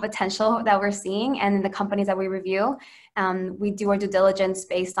much potential that we're seeing, and in the companies that we review, we do our due diligence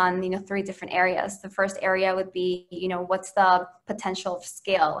based on 3 different areas. The first area would be what's the potential of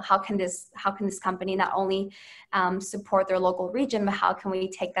scale? How can this company not only support their local region, but how can we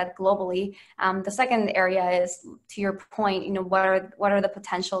take that globally? The second area is, to your point, what are the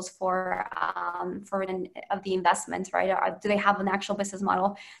potentials for the investment, right? Do they have an actual business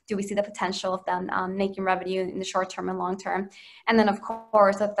model? Do we see the potential of them making revenue in the short term and long term? And then, of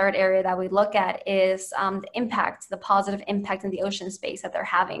course, the third area that we look at is the positive impact in the ocean space that they're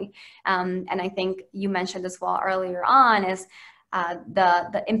having. And I think you mentioned as well earlier on is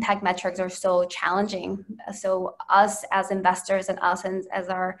the impact metrics are so challenging. So us as investors and us as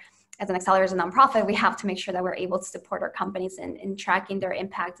an accelerator, as a nonprofit, we have to make sure that we're able to support our companies in tracking their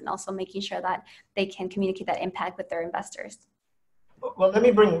impact and also making sure that they can communicate that impact with their investors. Well, let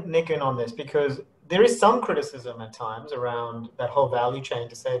me bring Nick in on this, because there is some criticism at times around that whole value chain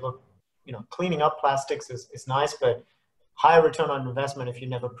to say, look, cleaning up plastics is nice, but higher return on investment if you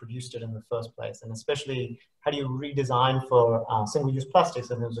never produced it in the first place. And especially, how do you redesign for single-use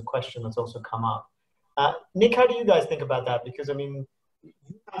plastics? And there's a question that's also come up. Nick, how do you guys think about that? Because, I mean, you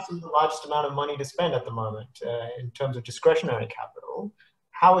have the largest amount of money to spend at the moment in terms of discretionary capital.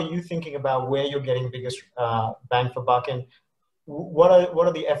 How are you thinking about where you're getting biggest bang for buck? And what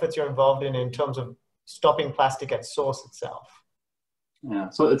are the efforts you're involved in terms of stopping plastic at source itself?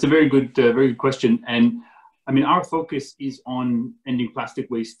 Yeah, so it's a very good question. And I mean, our focus is on ending plastic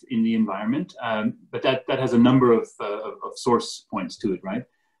waste in the environment, but that has a number of source points to it, right?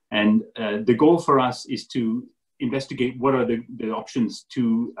 And the goal for us is to investigate what are the options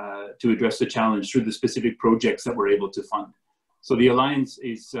to address the challenge through the specific projects that we're able to fund. So the Alliance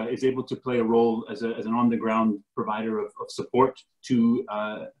is able to play a role as an on-the-ground provider of support to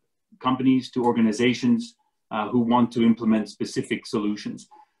companies, to organizations who want to implement specific solutions.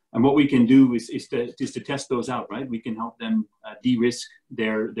 And what we can do is to test those out, right? We can help them de-risk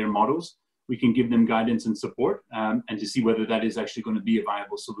their models. We can give them guidance and support, and to see whether that is actually going to be a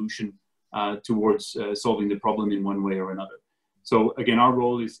viable solution towards solving the problem in one way or another. So again, our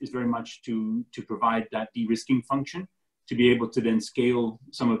role is very much to provide that de-risking function, to be able to then scale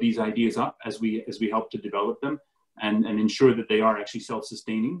some of these ideas up as we help to develop them, and ensure that they are actually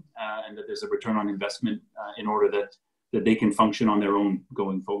self-sustaining and that there's a return on investment in order that they can function on their own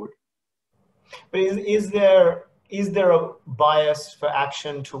going forward. But is there a bias for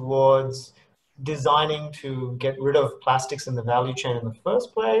action towards designing to get rid of plastics in the value chain in the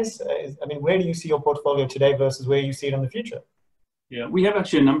first place? I mean, where do you see your portfolio today versus where you see it in the future? Yeah, we have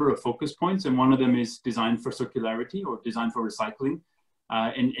actually a number of focus points, and one of them is design for circularity or design for recycling.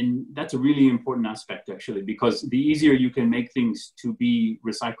 And that's a really important aspect, actually, because the easier you can make things to be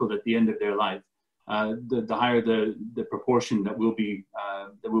recycled at the end of their life, the higher the proportion that will be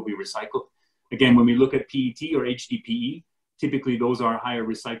recycled. Again, when we look at PET or HDPE, typically those are higher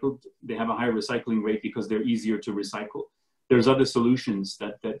recycled. They have a higher recycling rate because they're easier to recycle. There's other solutions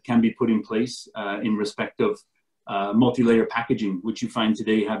that can be put in place in respect of multi-layer packaging, which you find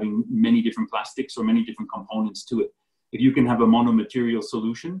today having many different plastics or many different components to it. If you can have a monomaterial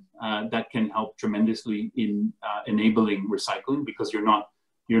solution, that can help tremendously in enabling recycling, because you're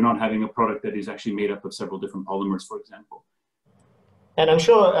not having a product that is actually made up of several different polymers, for example. And I'm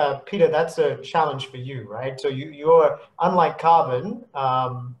sure, Peter, that's a challenge for you, right? So you're, unlike carbon,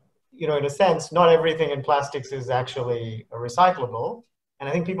 in a sense, not everything in plastics is actually recyclable. And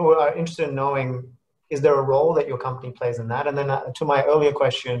I think people are interested in knowing, is there a role that your company plays in that? And then to my earlier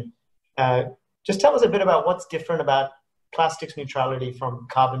question, just tell us a bit about what's different about plastics neutrality from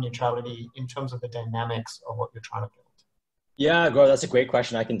carbon neutrality in terms of the dynamics of what you're trying to build. Yeah, Gaurav, that's a great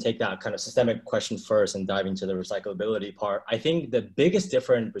question. I can take that kind of systemic question first and dive into the recyclability part. I think the biggest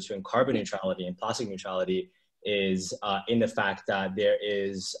difference between carbon neutrality and plastic neutrality is in the fact that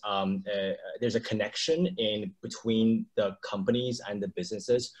there's a connection in between the companies and the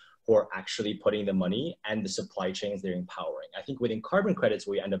businesses who are actually putting the money and the supply chains they're empowering. I think within carbon credits,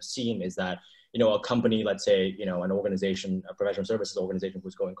 what we end up seeing is that a company, let's say, an organization, a professional services organization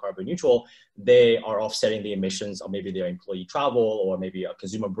who's going carbon neutral, they are offsetting the emissions of maybe their employee travel, or maybe a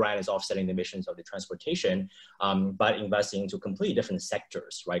consumer brand is offsetting the emissions of the transportation by investing into completely different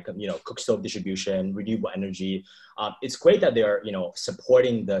sectors, right? Cook stove distribution, renewable energy. It's great that they're,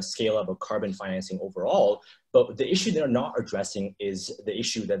 supporting the scale up of carbon financing overall, but the issue they're not addressing is the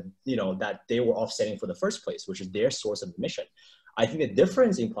issue that, that they were offsetting for the first place, which is their source of emission. I think the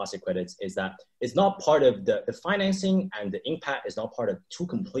difference in plastic credits is that it's not part of the financing, and the impact is not part of two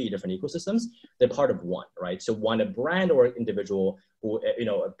completely different ecosystems. They're part of one, right? So when a brand or individual who,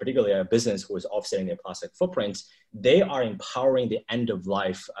 particularly a business who is offsetting their plastic footprints, they are empowering the end of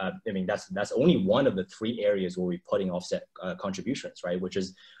life. That's only one of the three areas where we're putting offset contributions, right? Which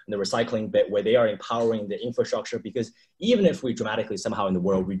is the recycling bit, where they are empowering the infrastructure, because even if we dramatically somehow in the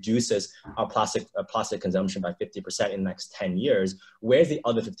world reduces our plastic consumption by 50% in the next 10 years, where's the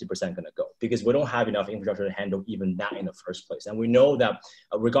other 50% going to go? Because we don't have enough infrastructure to handle even that in the first place. And we know that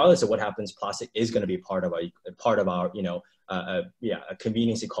regardless of what happens, plastic is going to be part of our a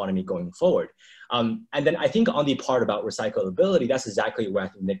convenience economy going forward. And then I think on the part about recyclability, that's exactly what I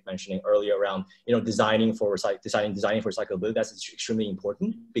think Nick mentioning earlier around, designing for recyclability. That's extremely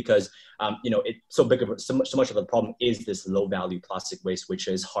important because, so much of the problem is this low value plastic waste, which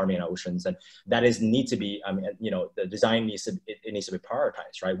is harming our oceans. And that need to be, the design needs to be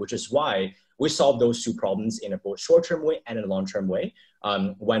prioritized, right? Which is why we solve those two problems in a both short-term way and in a long-term way.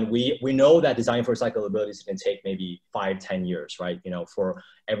 When we know that design for recyclability can take maybe 5-10 years, right? For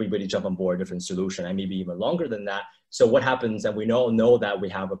everybody to jump on board a different solution, and maybe even longer than that. So what happens, and we know that we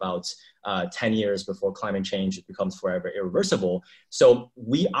have about 10 years before climate change becomes forever irreversible. So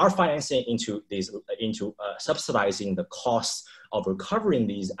we are financing into subsidizing the costs of recovering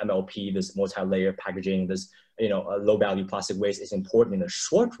these MLP, this multi-layer packaging, this low value plastic waste is important in the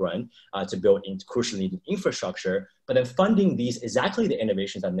short run to build into crucially needed infrastructure. But then funding these exactly the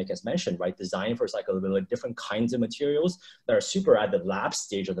innovations that Nick has mentioned, right? Design for recyclability, different kinds of materials that are super at the lab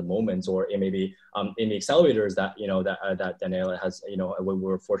stage at the moment, or it may be in the accelerators that that Daniela has, we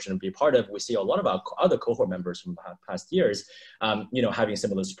were fortunate to be a part of. We see a lot of our other cohort members from past years, having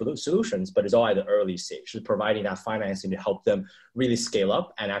similar solutions, but it's all at the early stage, providing that financing to help them really scale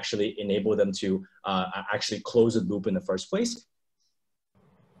up and actually enable them to actually close the loop in the first place.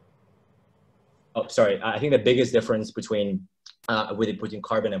 Oh, sorry. I think the biggest difference between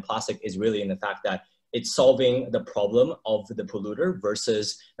carbon and plastic is really in the fact that it's solving the problem of the polluter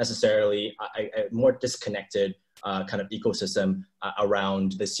versus necessarily a more disconnected kind of ecosystem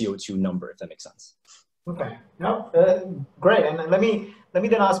around the CO2 number, if that makes sense. Okay. No, great. And let me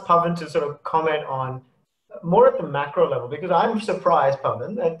then ask Pavan to sort of comment on more at the macro level, because I'm surprised,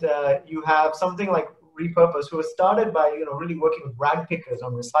 Pavan, that you have something like Repurpose, who was started by really working with rag pickers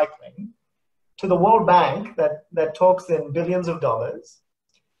on recycling, to the World Bank that talks in billions of dollars.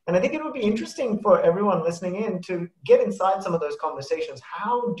 And I think it would be interesting for everyone listening in to get inside some of those conversations.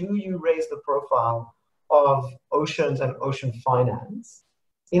 How do you raise the profile of oceans and ocean finance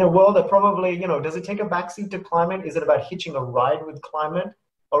in a world that probably, does it take a backseat to climate? Is it about hitching a ride with climate?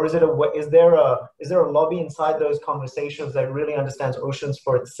 Or is there a lobby inside those conversations that really understands oceans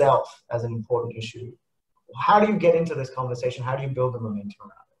for itself as an important issue? How do you get into this conversation? How do you build the momentum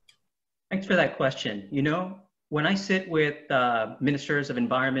around it? Thanks for that question. When I sit with ministers of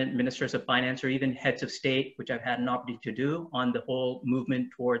environment, ministers of finance, or even heads of state, which I've had an opportunity to do on the whole movement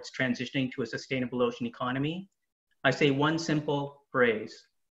towards transitioning to a sustainable ocean economy, I say one simple phrase: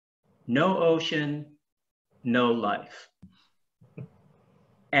 no ocean, no life.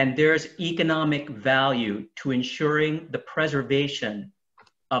 And there's economic value to ensuring the preservation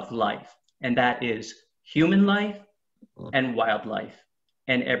of life, and that is human life and wildlife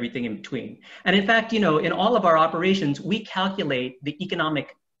and everything in between. And in fact, in all of our operations, we calculate the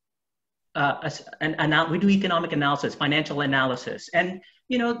economic, we do economic analysis, financial analysis, and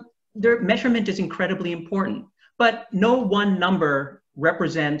their measurement is incredibly important, but no one number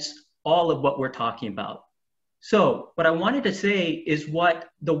represents all of what we're talking about. So what I wanted to say is what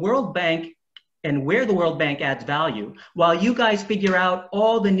the World Bank and where the World Bank adds value, while you guys figure out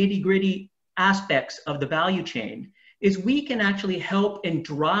all the nitty-gritty aspects of the value chain, is we can actually help and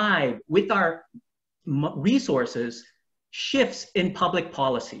drive with our resources shifts in public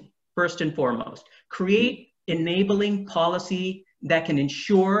policy, first and foremost. Create enabling policy that can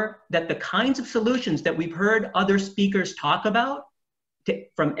ensure that the kinds of solutions that we've heard other speakers talk about,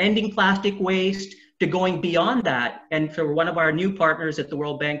 from ending plastic waste to going beyond that, and for one of our new partners at the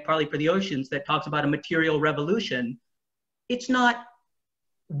World Bank, Partly for the Oceans, that talks about a material revolution, it's not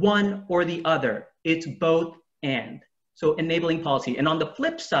one or the other, it's both and. So enabling policy. And on the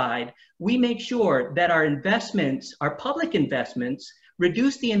flip side, we make sure that our investments, our public investments,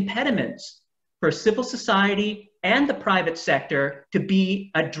 reduce the impediments for civil society and the private sector to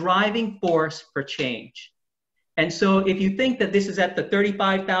be a driving force for change. And so if you think that this is at the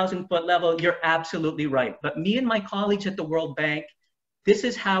 35,000 foot level, you're absolutely right. But me and my colleagues at the World Bank, this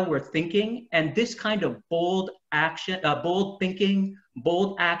is how we're thinking. And this kind of bold action, bold thinking,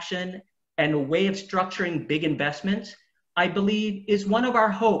 bold action, and a way of structuring big investments, I believe, is one of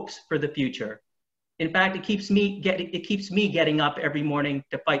our hopes for the future. In fact, it keeps me getting up every morning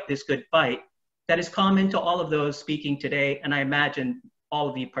to fight this good fight that is common to all of those speaking today, and I imagine all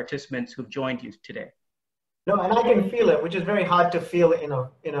of the participants who've joined you today. No, and I can feel it, which is very hard to feel in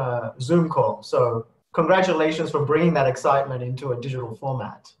a Zoom call. So congratulations for bringing that excitement into a digital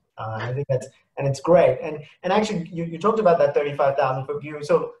format. I think it's great. And actually, you talked about that 35,000 foot view.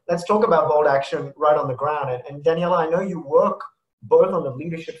 So let's talk about bold action right on the ground. And Daniela, I know you work both on the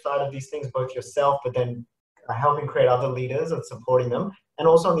leadership side of these things, both yourself, but then helping create other leaders and supporting them, and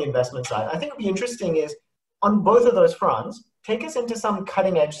also on the investment side. I think it'd be interesting is on both of those fronts, take us into some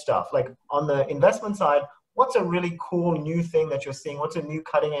cutting edge stuff. Like on the investment side, what's a really cool new thing that you're seeing? What's a new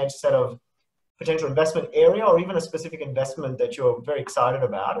cutting edge set of potential investment area, or even a specific investment that you're very excited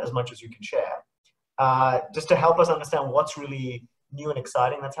about, as much as you can share, just to help us understand what's really new and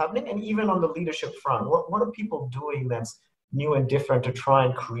exciting that's happening? And even on the leadership front, what are people doing that's new and different to try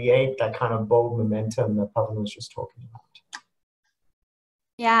and create that kind of bold momentum that Pavan was just talking about?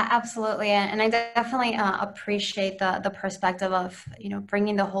 Yeah, absolutely. And I definitely appreciate the perspective of,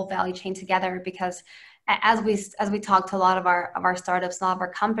 bringing the whole value chain together, because as we talk to a lot of our startups, a lot of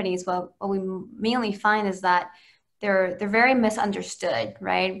our companies, what we mainly find is that they're very misunderstood,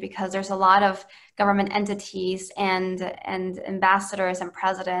 right? Because there's a lot of government entities and ambassadors and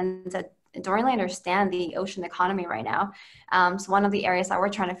presidents that don't really understand the ocean economy right now. So one of the areas that we're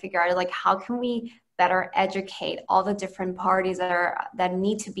trying to figure out is like, how can we better educate all the different parties that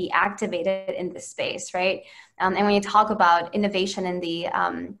need to be activated in this space, right? And when you talk about innovation in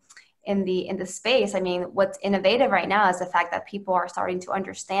the space, I mean, what's innovative right now is the fact that people are starting to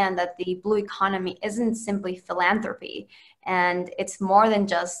understand that the blue economy isn't simply philanthropy, and it's more than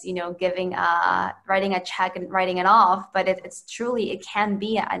just writing a check and writing it off, but it can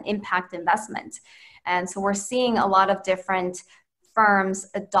be an impact investment. And so we're seeing a lot of different firms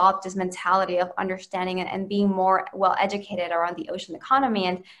adopt this mentality of understanding and being more well educated around the ocean economy,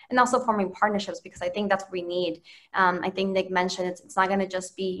 and also forming partnerships, because I think that's what we need. I think Nick mentioned it's not going to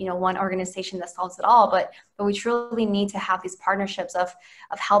just be one organization that solves it all, but we truly need to have these partnerships of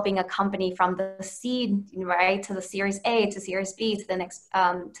helping a company from the seed, right, to the Series A, to Series B, to the next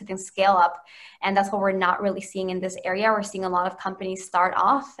to then scale up. And that's what we're not really seeing in this area. We're seeing a lot of companies start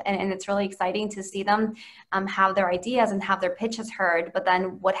off, and it's really exciting to see them have their ideas and have their pitches heard. But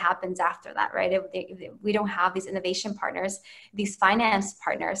then what happens after that, right? If we don't have these innovation partners, these finance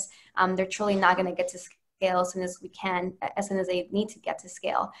partners, they're truly not going to get to scale as soon as they need to get to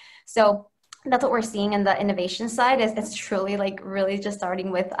scale. So that's what we're seeing in the innovation side. It's truly like really just starting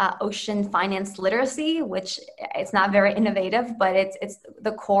with ocean finance literacy, which it's not very innovative, but it's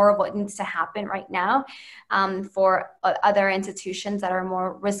the core of what needs to happen right now for other institutions that are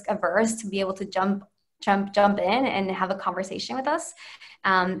more risk averse to be able to jump in and have a conversation with us.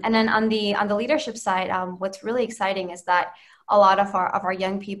 And then on the leadership side, what's really exciting is that a lot of our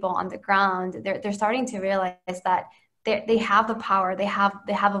young people on the ground, they're starting to realize that they have the power, they have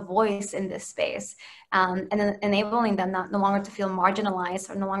a voice in this space, and then enabling them no longer to feel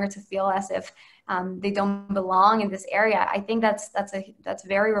marginalized, or no longer to feel as if they don't belong in this area. I think that's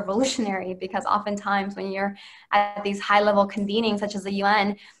very revolutionary, because oftentimes when you're at these high level convenings such as the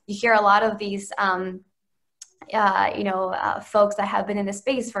UN, you hear a lot of these folks that have been in the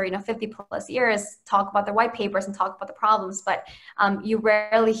space for 50 plus years talk about their white papers and talk about the problems, but you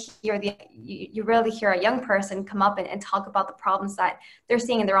rarely hear a young person come up and talk about the problems that they're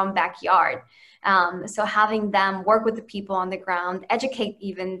seeing in their own backyard. So having them work with the people on the ground, educate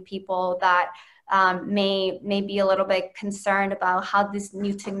even people that may be a little bit concerned about how these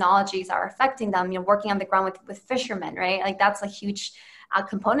new technologies are affecting them, working on the ground with fishermen, right? Like that's a huge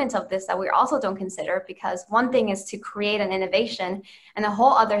components of this that we also don't consider, because one thing is to create an innovation, and the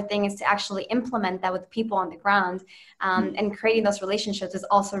whole other thing is to actually implement that with people on the ground. And creating those relationships is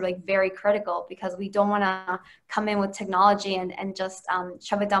also like very critical, because we don't want to come in with technology and just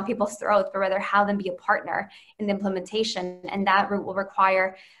shove it down people's throats, but rather have them be a partner in the implementation. And that will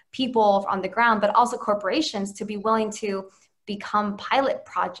require people on the ground, but also corporations to be willing to become pilot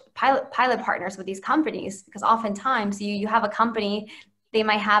partners with these companies, because oftentimes you have a company, they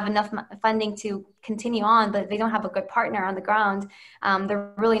might have enough funding to continue on, but if they don't have a good partner on the ground,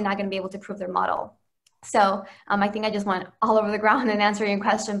 they're really not going to be able to prove their model. So I think I just went all over the ground in answering your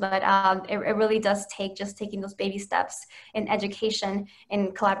question, but it really does take just taking those baby steps in education,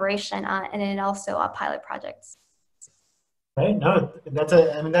 in collaboration, and then also pilot projects. Right. No, that's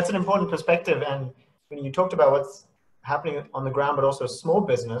an important perspective. And when you talked about what's happening on the ground, but also small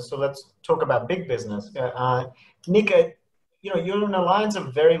business. So let's talk about big business. Nick, you're in an alliance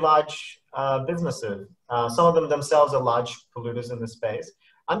of very large businesses. Some of them themselves are large polluters in the space.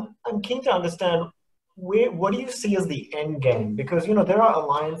 I'm keen to understand what do you see as the end game? Because there are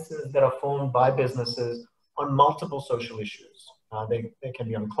alliances that are formed by businesses on multiple social issues. They can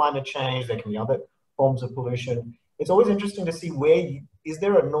be on climate change. They can be other forms of pollution. It's always interesting to see is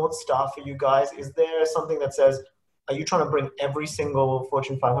there a North Star for you guys? Is there something that says, are you trying to bring every single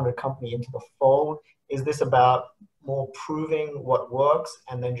Fortune 500 company into the fold? Is this about more proving what works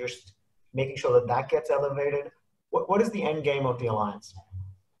and then just making sure that gets elevated? What is the end game of the alliance?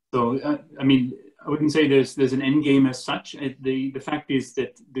 So, I mean, I wouldn't say there's an end game as such. The fact is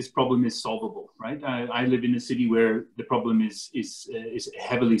that this problem is solvable, right? I live in a city where the problem is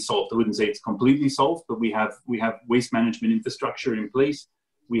heavily solved. I wouldn't say it's completely solved, but we have waste management infrastructure in place.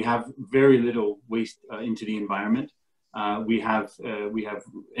 We have very little waste into the environment. We have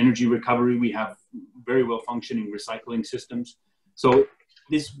energy recovery. We have very well functioning recycling systems. So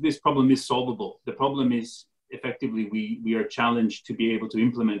this problem is solvable. The problem is effectively we are challenged to be able to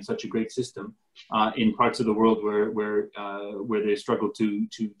implement such a great system in parts of the world where they struggle to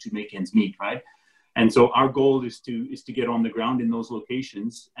make ends meet, right? And so our goal is to get on the ground in those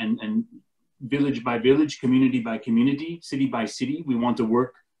locations and village by village, community by community, city by city. We want to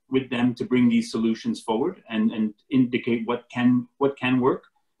work with them to bring these solutions forward and indicate what can work,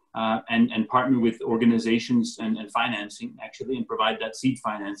 and partner with organizations and financing actually, and provide that seed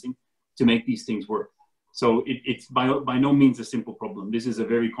financing to make these things work. So it's by no means a simple problem. This is a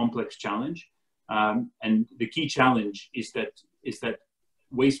very complex challenge, and the key challenge is that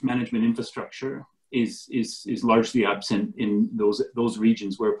waste management infrastructure is largely absent in those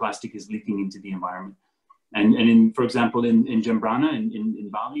regions where plastic is leaking into the environment. And in, for example, in Jembrana, in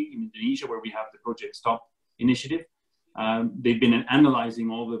Bali, in Indonesia, where we have the Project Stop initiative, they've been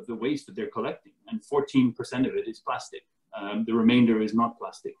analyzing all of the waste that they're collecting, and 14% of it is plastic. The remainder is not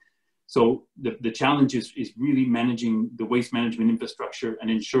plastic. So the challenge is really managing the waste management infrastructure and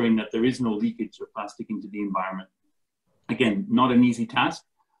ensuring that there is no leakage of plastic into the environment. Again, not an easy task,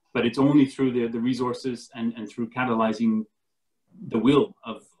 but it's only through the resources and through catalyzing the will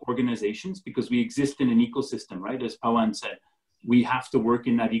of organizations, because we exist in an ecosystem, right? As Pawan said, we have to work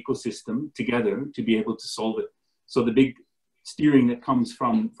in that ecosystem together to be able to solve it. So the big steering that comes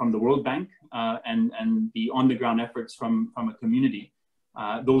from the World Bank and the on-the-ground efforts from a community,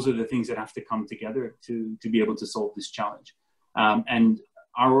 those are the things that have to come together to be able to solve this challenge. And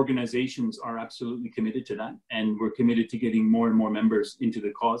our organizations are absolutely committed to that, and we're committed to getting more and more members into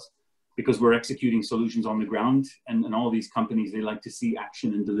the cause, because we're executing solutions on the ground, and all these companies, they like to see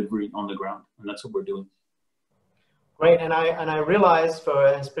action and delivery on the ground, and that's what we're doing. Great, and I realize, for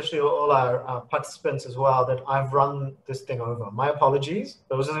especially all our participants as well, that I've run this thing over. My apologies.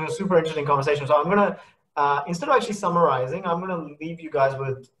 Those are a super interesting conversation. So I'm gonna, instead of actually summarizing, I'm gonna leave you guys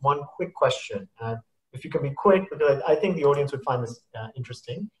with one quick question. If you can be quick, because I think the audience would find this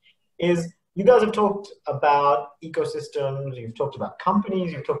interesting, is you guys have talked about ecosystems, you've talked about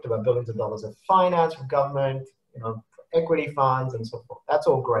companies, you've talked about billions of dollars of finance from government, equity funds and so forth. That's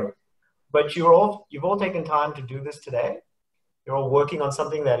all great. But you've all taken time to do this today. You're all working on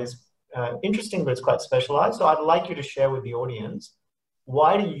something that is interesting, but it's quite specialized. So I'd like you to share with the audience,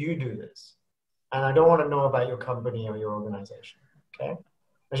 why do you do this? And I don't want to know about your company or your organization, okay?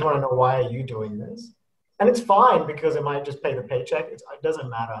 I just want to know, why are you doing this? And it's fine, because it might just pay the paycheck. It doesn't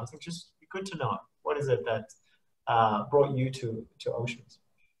matter. I think just be good to know. What is it that brought you to Oceans?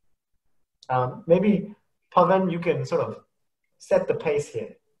 Maybe, Pavan, you can sort of set the pace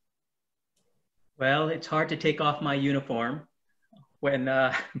here. Well, it's hard to take off my uniform when,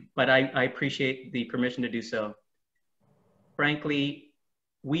 but I appreciate the permission to do so. Frankly,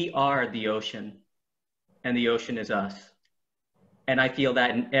 we are the ocean, and the ocean is us. And I feel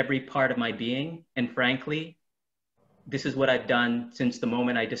that in every part of my being. And frankly, this is what I've done since the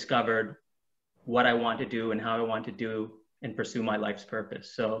moment I discovered what I want to do and how I want to do and pursue my life's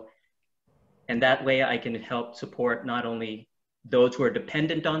purpose. So, and that way I can help support not only those who are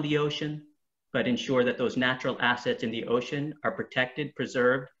dependent on the ocean, but ensure that those natural assets in the ocean are protected,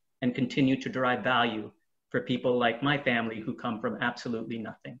 preserved, and continue to derive value for people like my family who come from absolutely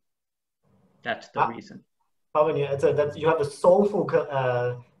nothing. That's the reason. Pavan, you have a soulful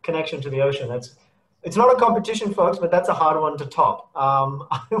connection to the ocean. It's not a competition, folks, but that's a hard one to top.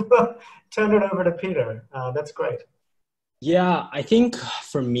 I will turn it over to Peter. That's great. Yeah, I think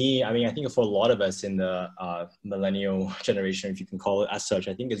for me, I think for a lot of us in the millennial generation, if you can call it as such,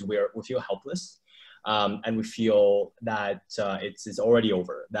 I think we feel helpless, and we feel that it's already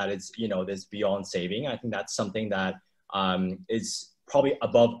over, that it's this beyond saving. I think that's something that is probably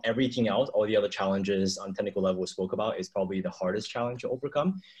above everything else. All the other challenges on technical level we spoke about is probably the hardest challenge to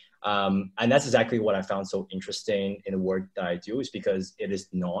overcome. And that's exactly what I found so interesting in the work that I do, is because it is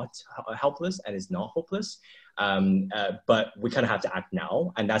not helpless and it's not hopeless. But we kind of have to act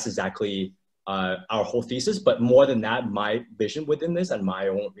now. And that's exactly our whole thesis. But more than that, my vision within this and my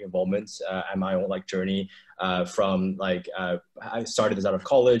own involvement and my own journey from I started this out of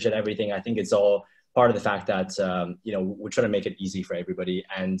college and everything. I think it's all part of the fact that, we're trying to make it easy for everybody.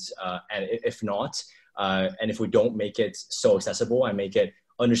 And if not, and if we don't make it so accessible and make it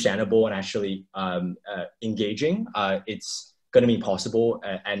understandable and actually engaging, it's going to be possible.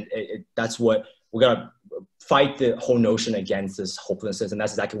 And that's what we got to fight the whole notion against this hopelessness. And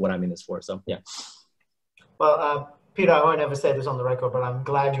that's exactly what I'm in this for. So, yeah. Well, Peter, I won't ever say this on the record, but I'm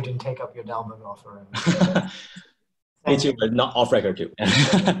glad you didn't take up your Dalberg offer. Me too, but not off record too.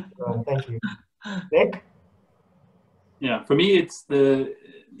 Thank you. Nick? Yeah, for me, it's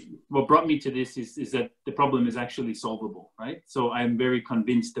what brought me to this is that the problem is actually solvable, right? So I'm very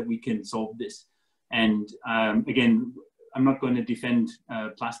convinced that we can solve this. And again, I'm not going to defend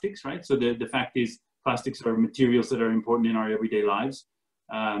plastics, right? So the fact is, plastics are materials that are important in our everyday lives.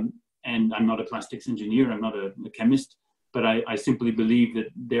 And I'm not a plastics engineer, I'm not a chemist, but I simply believe that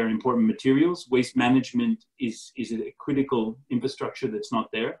they're important materials. Waste management is a critical infrastructure that's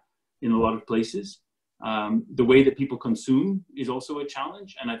not there in a lot of places. The way that people consume is also a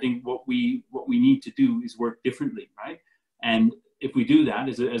challenge. And I think what we need to do is work differently, right? And if we do that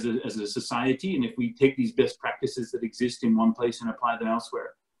as a society, and if we take these best practices that exist in one place and apply them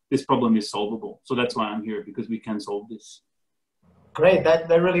elsewhere, this problem is solvable. So that's why I'm here, because we can solve this. Great. That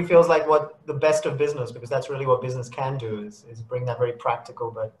really feels like what the best of business, because that's really what business can do, is bring that very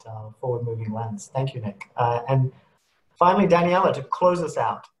practical but forward-moving lens. Thank you, Nick. And finally, Daniela, to close us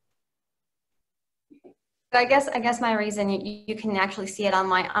out. I guess my reason, you can actually see it on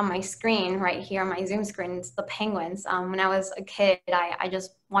my screen right here on my Zoom screen. It's the penguins. When I was a kid, I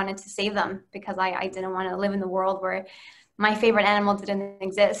just wanted to save them because I didn't want to live in the world where my favorite animal didn't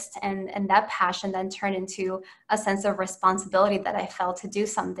exist. And that passion then turned into a sense of responsibility that I felt to do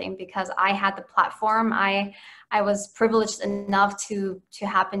something because I had the platform. I was privileged enough to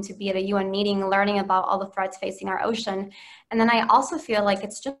happen to be at a UN meeting learning about all the threats facing our ocean. And then I also feel like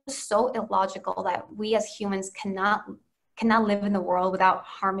it's just so illogical that we as humans cannot live in the world without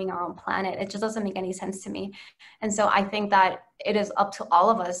harming our own planet. It just doesn't make any sense to me. And so I think that it is up to all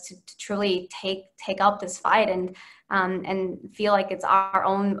of us to truly take up this fight and feel like it's our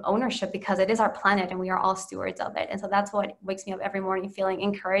own ownership because it is our planet and we are all stewards of it. And so that's what wakes me up every morning feeling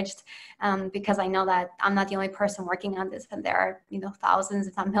encouraged because I know that I'm not the only person working on this, and there are thousands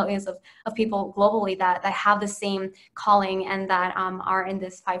if not millions of people globally that have the same calling and that are in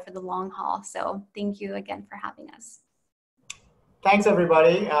this fight for the long haul. So thank you again for having us. Thanks,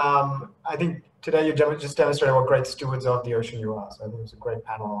 everybody. I think today you just demonstrated what great stewards of the ocean you are. So I think it was a great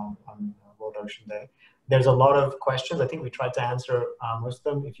panel on World Ocean Day. There's a lot of questions. I think we tried to answer most of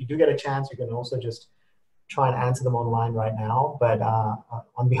them. If you do get a chance, you can also just try and answer them online right now. But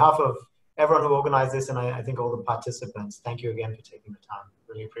on behalf of everyone who organized this, and I think all the participants, thank you again for taking the time.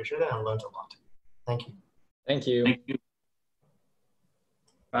 Really appreciate it, and I learned a lot. Thank you. Thank you. Thank you.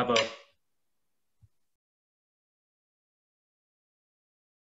 Bravo.